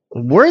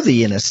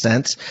worthy in a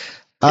sense,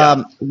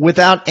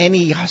 without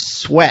any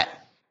sweat,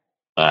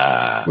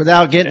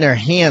 without getting their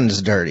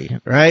hands dirty,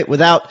 right?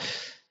 Without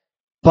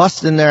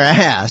busting their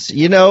ass,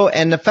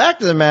 and the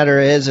fact of the matter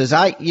is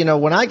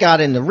when I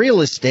got into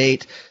real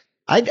estate,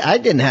 I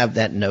didn't have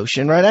that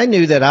notion, right? I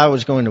knew that I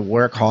was going to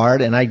work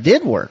hard, and I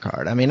did work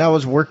hard. I mean,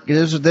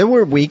 there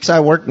were weeks I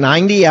worked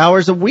 90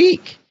 hours a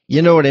week.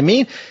 You know what I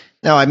mean?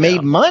 Now I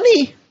made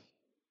money,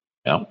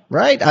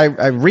 right?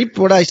 I reaped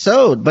what I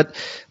sowed, but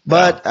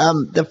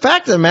the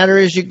fact of the matter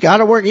is you got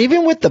to work.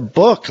 Even with the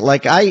book,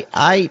 like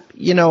I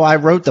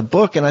wrote the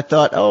book, and I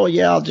thought, oh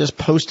yeah, I'll just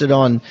post it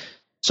on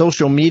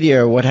social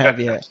media or what have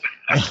you.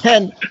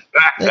 And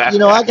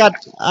I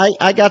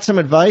got some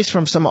advice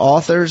from some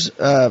authors,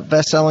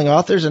 best-selling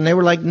authors, and they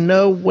were like,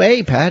 "No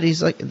way, Pat."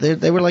 He's like,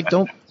 they were like,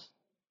 "Don't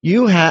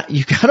you got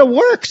to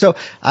work." So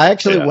I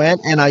actually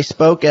went and I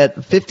spoke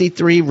at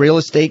 53 real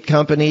estate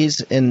companies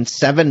in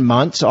 7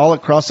 months, all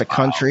across the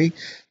country.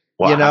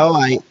 Wow.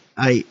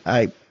 I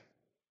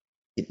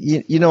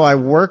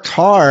worked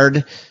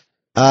hard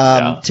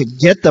to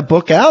get the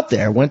book out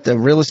there. Went to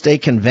real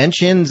estate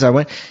conventions.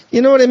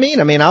 You know what I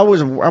mean? I mean, I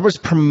was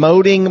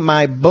promoting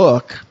my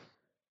book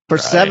for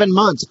 7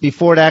 months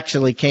before it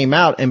actually came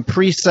out and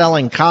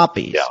pre-selling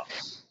copies. Yeah.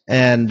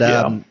 And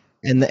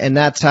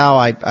that's how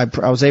I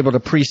was able to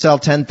pre-sell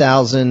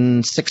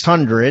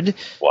 10,600.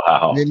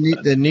 Wow.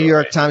 The New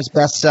York Times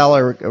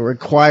bestseller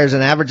requires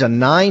an average of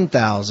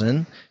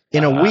 9,000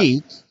 in a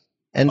week.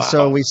 And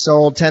so we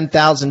sold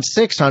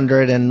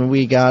 10,600 and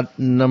we got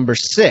number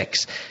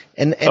 6.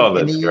 And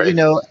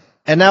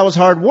and that was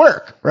hard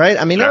work, right?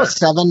 I mean, that was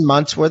 7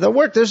 months worth of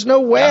work. There's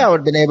no way I would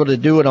have been able to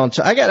do it on.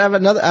 I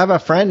have a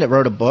friend that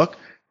wrote a book.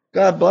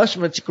 God bless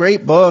him. It's a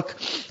great book.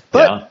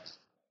 But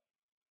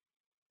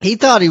he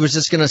thought he was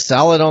just going to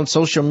sell it on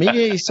social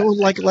media. He sold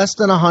like less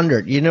than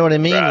 100. You know what I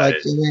mean? Right.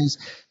 Like,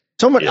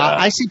 so much.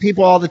 I see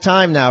people all the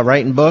time now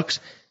writing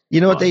books.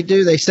 You know what they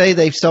do? They say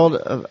they've sold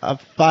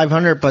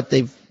 500, but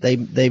they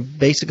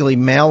basically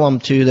mail them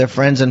to their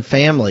friends and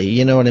family.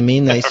 You know what I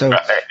mean? They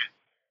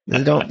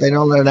don't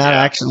they're not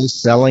actually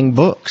selling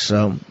books.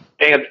 So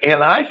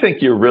and I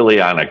think you're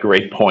really on a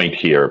great point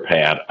here,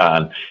 Pat.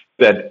 On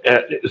that,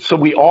 so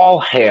we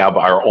all have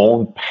our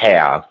own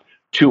path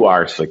to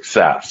our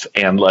success,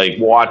 and like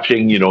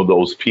watching,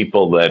 those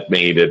people that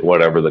made it,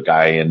 whatever the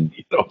guy in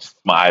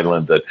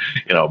Smiland that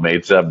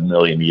made 7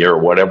 million a year or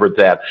whatever,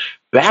 that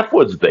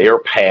was their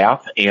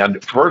path.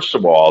 And first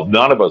of all,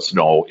 none of us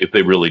know if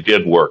they really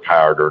did work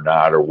hard or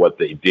not, or what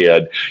they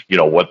did,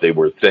 what they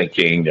were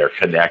thinking, their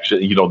connection.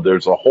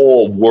 There's a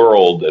whole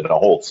world and a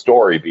whole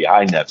story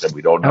behind that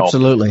we don't know.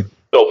 Absolutely.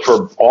 So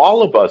for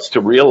all of us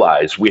to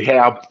realize we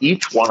have,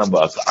 each one of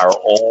us, our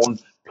own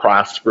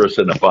prosperous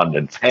and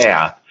abundant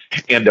path,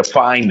 and to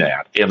find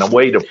that. And a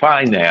way to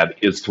find that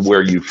is to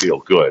where you feel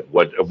good.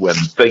 When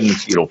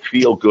things,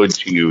 feel good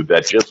to you,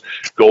 that just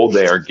go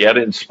there, get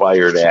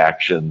inspired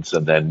actions,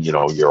 and then,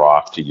 you're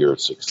off to your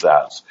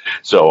success.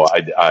 So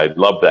I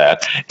love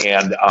that.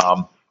 And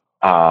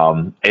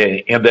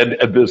then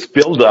this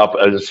build up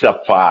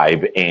step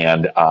 5,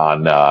 and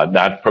on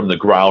not from the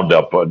ground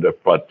up,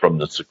 but from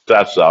the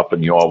success up.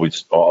 And you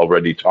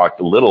already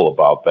talked a little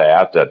about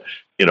that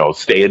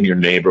stay in your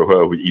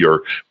neighborhood,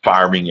 your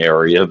farming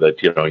area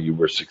that, you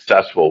were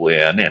successful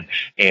in,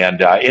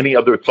 and any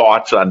other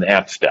thoughts on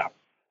that step?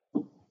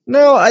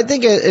 No, I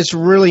think it's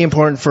really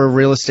important for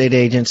real estate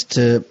agents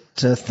to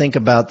think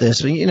about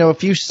this.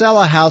 If you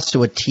sell a house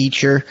to a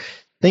teacher,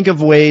 think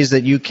of ways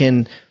that you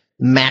can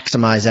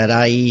maximize that,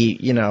 i.e.,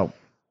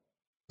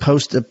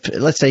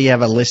 let's say you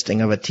have a listing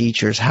of a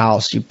teacher's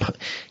house.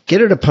 Get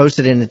her to post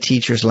it in the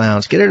teacher's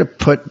lounge. Get her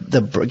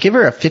to give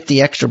her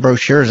 50 extra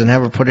brochures and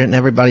have her put it in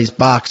everybody's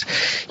box.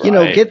 Get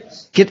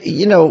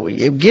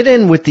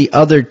in with the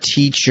other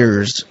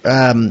teachers.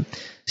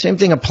 Same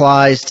thing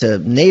applies to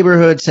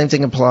neighborhoods. Same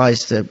thing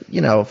applies to,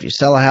 if you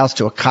sell a house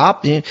to a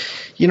cop.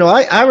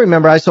 I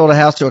remember I sold a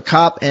house to a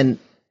cop, and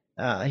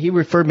he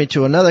referred me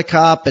to another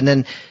cop, and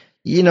then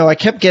I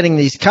kept getting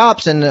these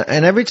cops, and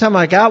every time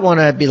I got one,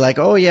 I'd be like,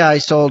 oh, yeah, I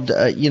sold,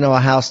 a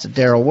house to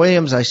Darrell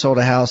Williams. I sold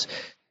a house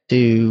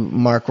to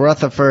Mark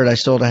Rutherford. I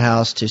sold a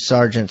house to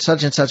Sergeant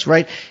such and such,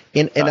 right?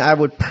 And I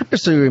would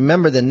purposely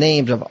remember the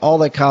names of all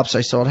the cops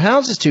I sold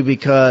houses to,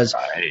 because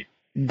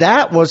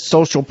that was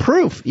social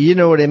proof. You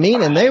know what I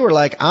mean? And they were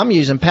like, I'm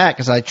using Pat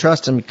because I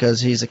trust him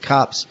because he's a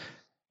cop's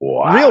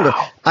realtor.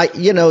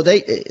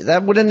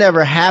 That would have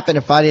never happened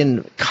if I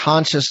didn't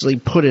consciously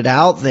put it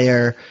out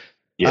there.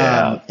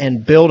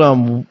 And build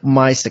on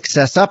my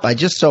success up. I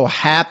just so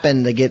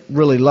happened to get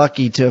really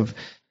lucky to have,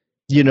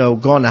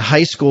 gone to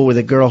high school with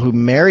a girl who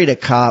married a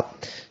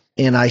cop,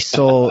 and I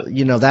sold,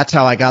 that's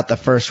how I got the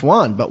first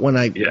one. But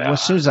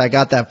as soon as I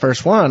got that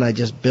first one, I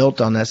just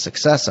built on that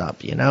success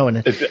up,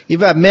 and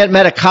if I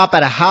met a cop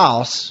at a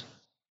house,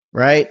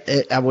 right?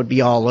 I would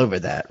be all over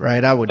that,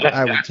 right? I would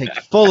take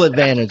full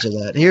advantage of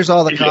that. Here's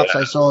all the cops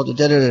I sold.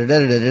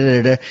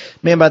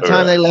 Man, by the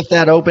time they left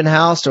that open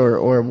house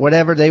or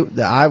whatever,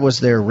 I was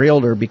their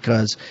realtor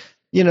because,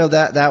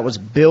 that was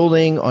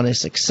building on a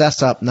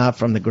success up, not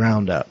from the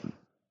ground up.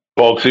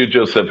 Folks, you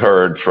just have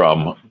heard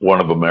from one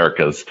of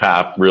America's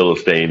top real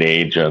estate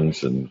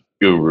agents and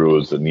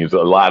gurus, and he's a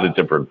lot of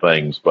different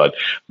things, but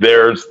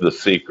there's the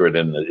secret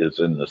is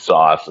in the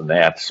sauce, and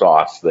that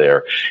sauce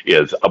there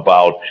is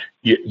about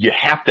you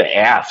have to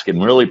ask.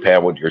 And really,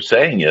 Pat, what you're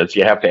saying is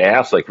you have to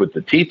ask, like with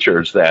the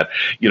teachers, that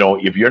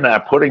if you're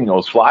not putting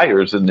those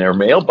flyers in their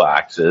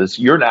mailboxes,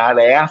 you're not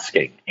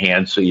asking.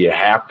 And so you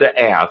have to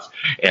ask,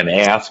 and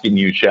ask and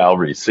you shall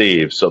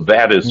receive. So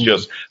that is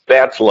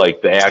that's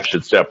like the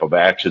action step of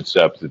action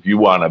steps. If you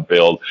want to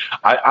build,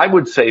 I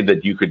would say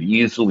that you could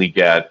easily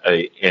get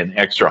an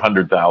extra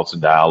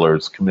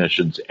 $100,000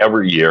 commissions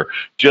every year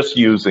just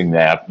using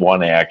that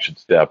one action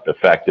step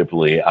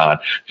effectively on,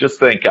 just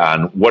think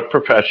on what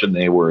profession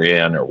they were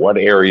in or what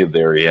area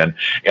they're in,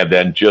 and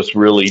then just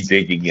really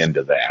digging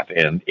into that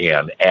and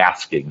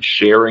asking,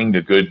 sharing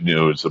the good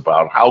news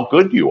about how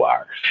good you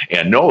are,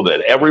 and know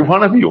that every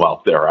one of you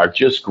out there are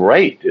just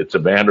great. It's a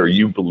matter of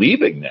you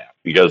believing that,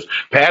 because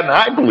Pat and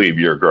I believe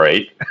you're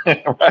great,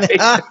 right?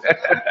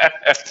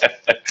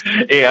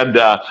 and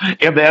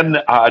then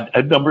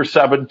number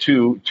 7,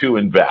 to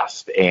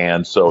invest.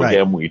 And so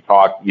again, we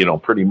talked,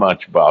 pretty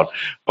much about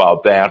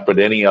that. But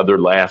any other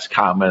last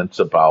comments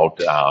about?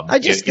 I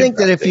just think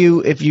that if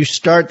you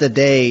start the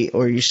day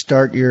or you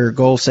start your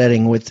goal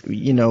setting with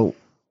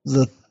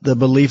the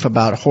belief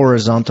about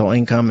horizontal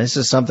income, this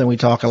is something we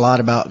talk a lot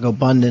about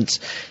abundance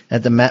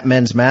at the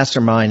Men's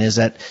Mastermind, is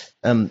that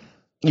a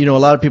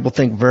lot of people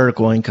think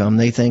vertical income.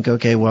 They think,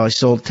 okay, well, I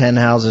sold 10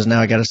 houses,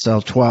 now I got to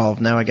sell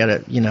 12. Now I got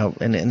to,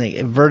 and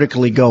they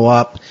vertically go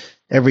up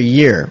every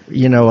year,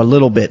 a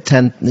little bit,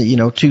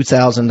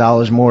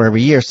 $2,000 more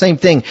every year. Same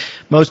thing.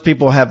 Most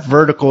people have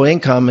vertical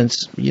income, and,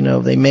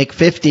 they make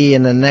 50,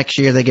 and the next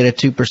year they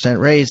get a 2%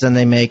 raise, then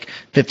they make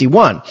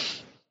 51,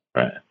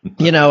 right?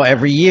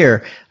 Every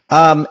year.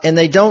 And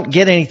they don't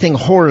get anything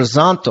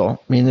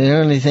horizontal. I mean, they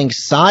don't get anything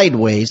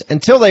sideways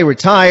until they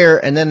retire,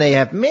 and then they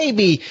have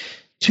maybe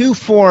 2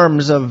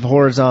 forms of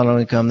horizontal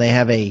income. They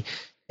have a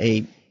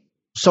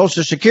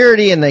Social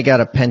Security, and they got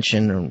a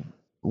pension or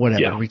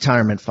whatever,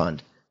 retirement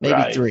fund,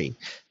 maybe 3.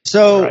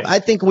 So I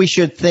think we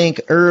should think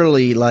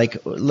early, like,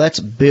 let's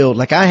build.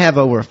 Like, I have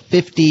over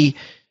 50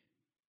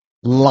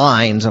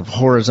 lines of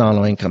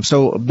horizontal income.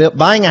 So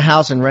buying a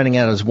house and renting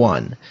out is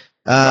one.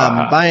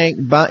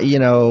 Loaning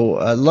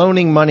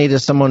money to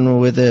someone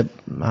with a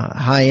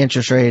high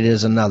interest rate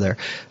is another.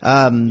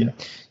 Owning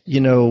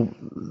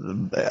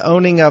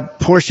a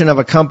portion of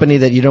a company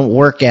that you don't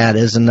work at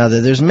is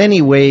another. There's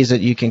many ways that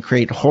you can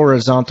create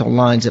horizontal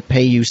lines that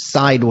pay you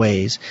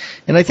sideways.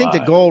 And I think the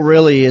goal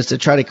really is to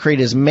try to create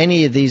as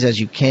many of these as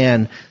you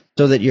can,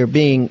 so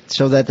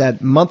that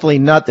that monthly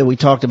nut that we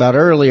talked about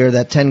earlier,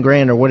 that 10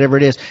 grand or whatever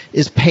it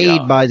is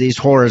paid by these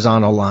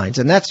horizontal lines.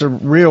 And that's a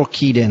real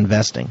key to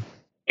investing.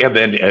 And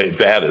then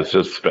that is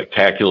just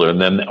spectacular.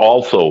 And then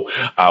also,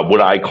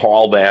 would I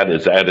call that,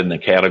 is that in the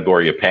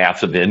category of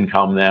passive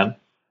income then?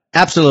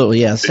 Absolutely,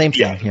 yeah. Same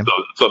thing. Yeah.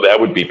 So that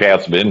would be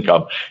passive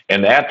income.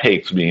 And that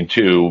takes me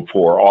to,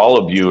 for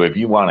all of you, if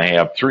you want to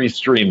have 3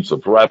 streams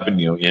of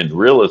revenue in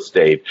real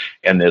estate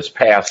and this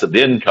passive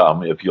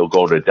income, if you'll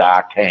go to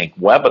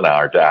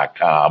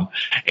DocHankWebinar.com,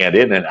 and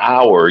in an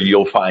hour,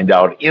 you'll find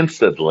out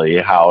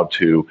instantly how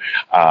to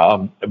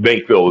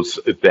make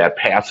that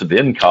passive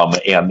income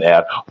and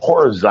that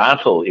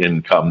horizontal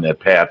income that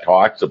Pat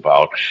talks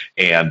about.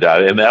 And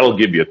that'll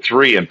give you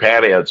 3, and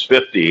Pat adds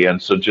 50.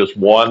 And so just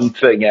one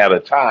thing at a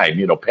time.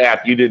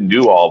 Pat, you didn't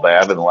do all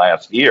that in the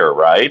last year,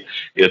 right?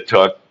 It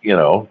took,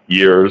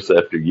 years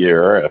after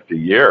year after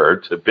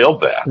year to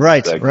build that.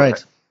 Right.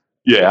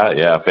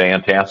 Yeah,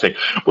 fantastic.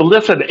 Well,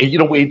 listen,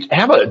 we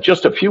have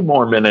just a few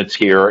more minutes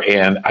here,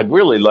 and I'd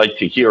really like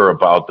to hear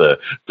about the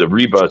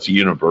Rebus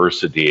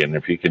University, and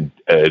if you can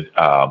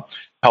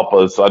help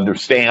us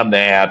understand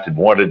that and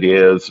what it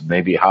is,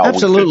 maybe how.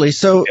 Absolutely.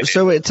 So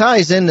it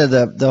ties into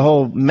the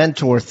whole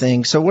mentor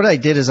thing. So what I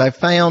did is I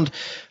found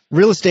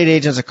real estate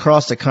agents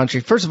across the country.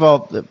 First of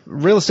all, the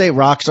Real Estate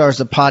Rockstars,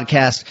 the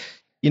podcast,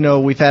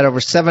 we've had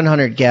over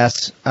 700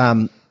 guests,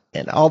 and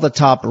all the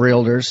top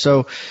realtors.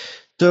 So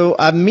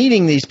I'm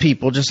meeting these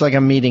people just like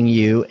I'm meeting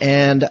you.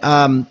 And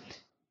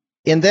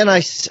then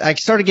I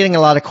started getting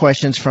a lot of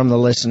questions from the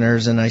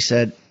listeners, and I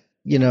said,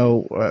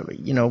 maybe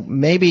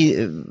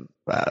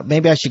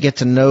I should get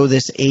to know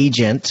this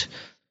agent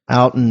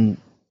out in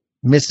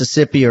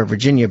Mississippi or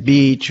Virginia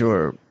Beach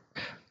or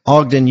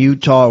Ogden,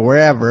 Utah, or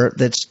wherever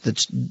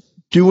that's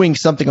doing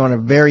something on a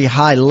very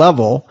high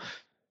level,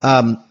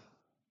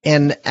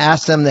 and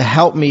ask them to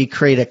help me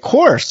create a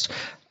course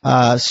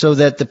so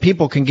that the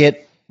people can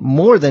get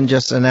more than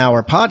just an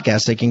hour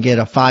podcast. They can get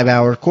a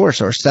 5-hour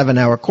course or a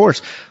 7-hour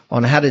course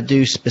on how to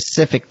do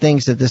specific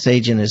things that this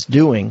agent is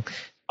doing.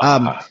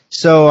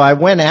 So I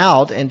went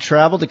out and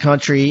traveled the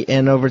country,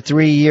 and over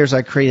 3 years,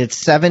 I created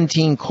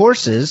 17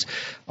 courses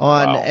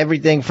on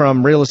everything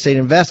from real estate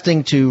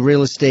investing to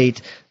real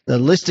estate, the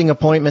listing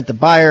appointment, the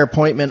buyer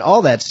appointment,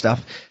 all that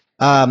stuff,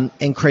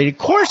 and created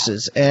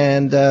courses.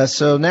 And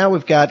so now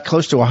we've got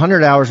close to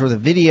 100 hours worth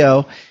of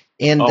video,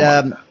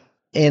 and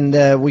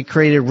we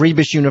created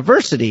Rebus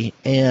University,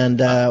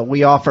 and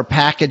we offer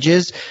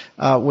packages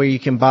where you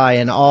can buy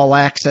an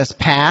all-access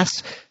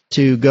pass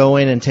to go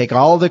in and take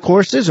all of the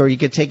courses, or you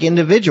could take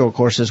individual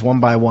courses one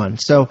by one.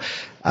 So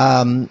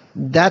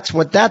that's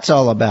what that's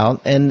all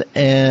about. And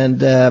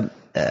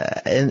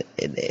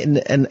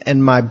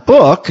my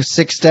book,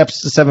 6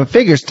 Steps to 7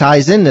 Figures,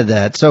 ties into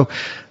that. So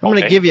I'm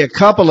going to give you a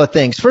couple of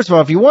things. First of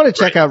all, if you want to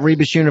check out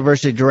Rebus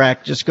University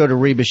direct, just go to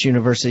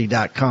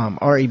rebusuniversity.com,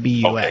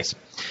 REBUS.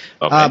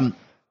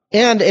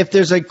 And if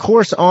there's a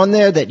course on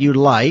there that you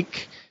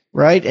like,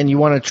 right, and you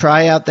want to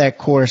try out that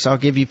course, I'll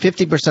give you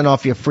 50%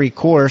 off your free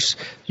course,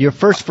 your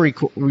first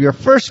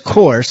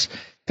course,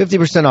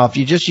 50% off.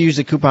 You just use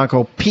the coupon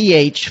code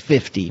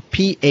PH50,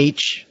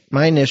 PH,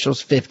 my initials,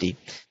 50.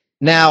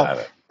 Now,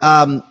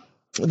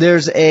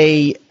 there's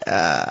a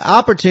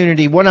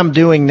opportunity. What I'm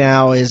doing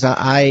now is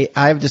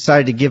I've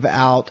decided to give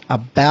out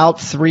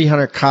about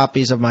 300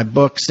 copies of my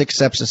book, 6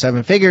 Steps to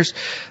 7 Figures.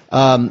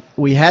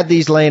 We had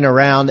these laying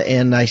around,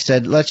 and I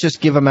said, let's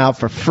just give them out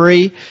for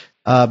free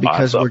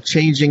because we're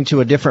changing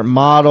to a different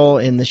model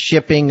in the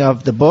shipping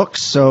of the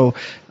books. So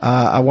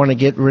I want to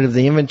get rid of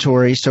the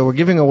inventory. So we're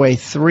giving away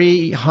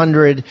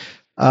 300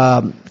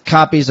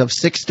 copies of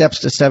 6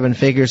 Steps to 7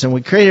 Figures, and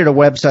we created a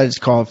website. It's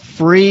called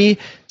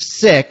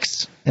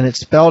Free6, and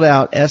it's spelled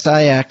out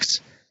SIX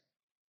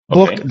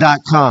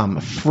book.com.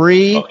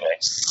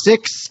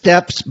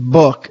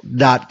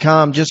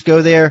 Free6stepsbook.com. Just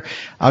go there.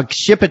 I'll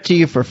ship it to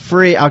you for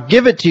free. I'll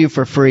give it to you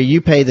for free. You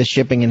pay the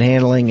shipping and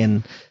handling,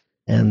 and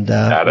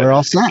we're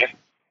all set.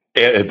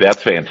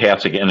 That's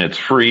fantastic. And it's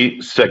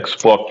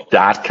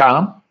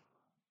free6book.com?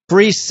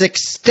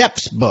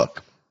 Free6stepsbook.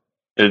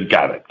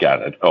 Got it.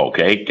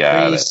 Okay,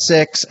 got it.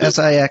 6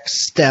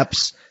 SIX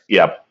steps.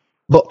 Yep.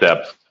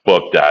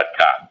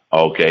 Stepsbook.com.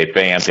 Okay,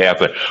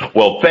 fantastic.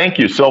 Well, thank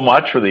you so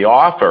much for the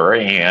offer.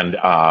 And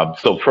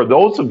so for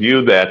those of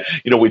you that,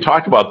 we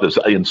talked about this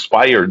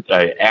inspired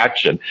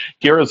action,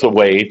 here is a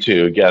way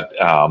to get,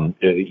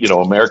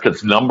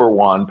 America's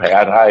 #1,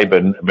 Pat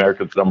Hiban,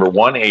 America's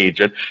 #1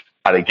 agent,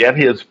 how to get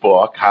his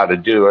book, how to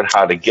do it,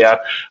 how to get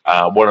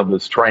one of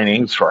his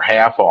trainings for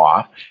half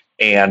off.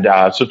 And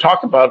so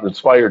talk about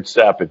Inspired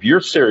Step. If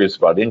you're serious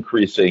about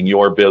increasing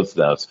your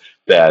business,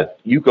 that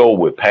you go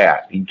with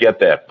Pat. You get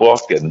that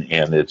book, and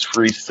it's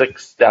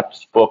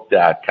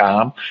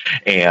free6stepsbook.com,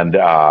 and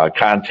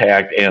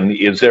contact. And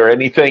is there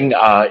anything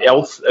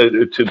else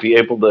to be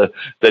able to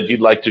that you'd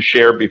like to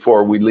share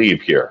before we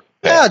leave here,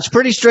 Pat? Yeah, it's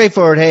pretty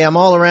straightforward. Hey, I'm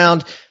all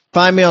around.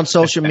 Find me on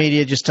social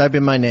media. Just type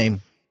in my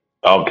name.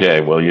 Okay,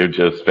 well, you're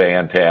just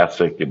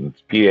fantastic. And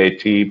it's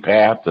P-A-T,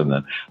 Pat, and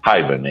then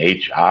Hiban,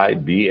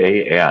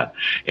 H-I-B-A-N.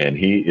 And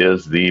he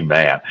is the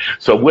man.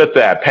 So with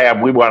that,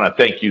 Pat, we want to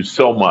thank you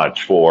so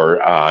much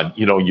for,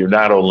 you're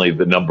not only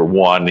the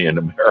 #1 in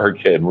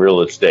America in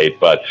real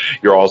estate, but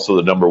you're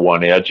also the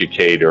 #1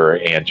 educator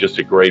and just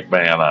a great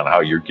man on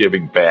how you're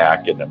giving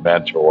back and a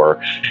mentor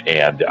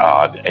and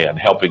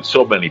helping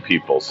so many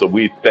people. So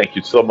we thank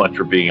you so much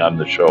for being on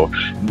the show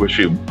and wish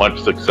you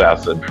much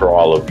success. And for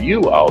all of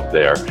you out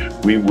there,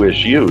 we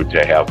wish you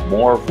to have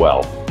more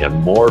wealth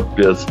and more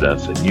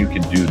business, and you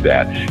can do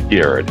that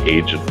here at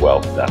Agent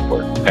Wealth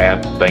Network.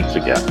 Pat, thanks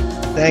again.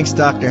 Thanks,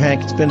 Dr.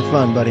 Hank. It's been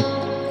fun, buddy.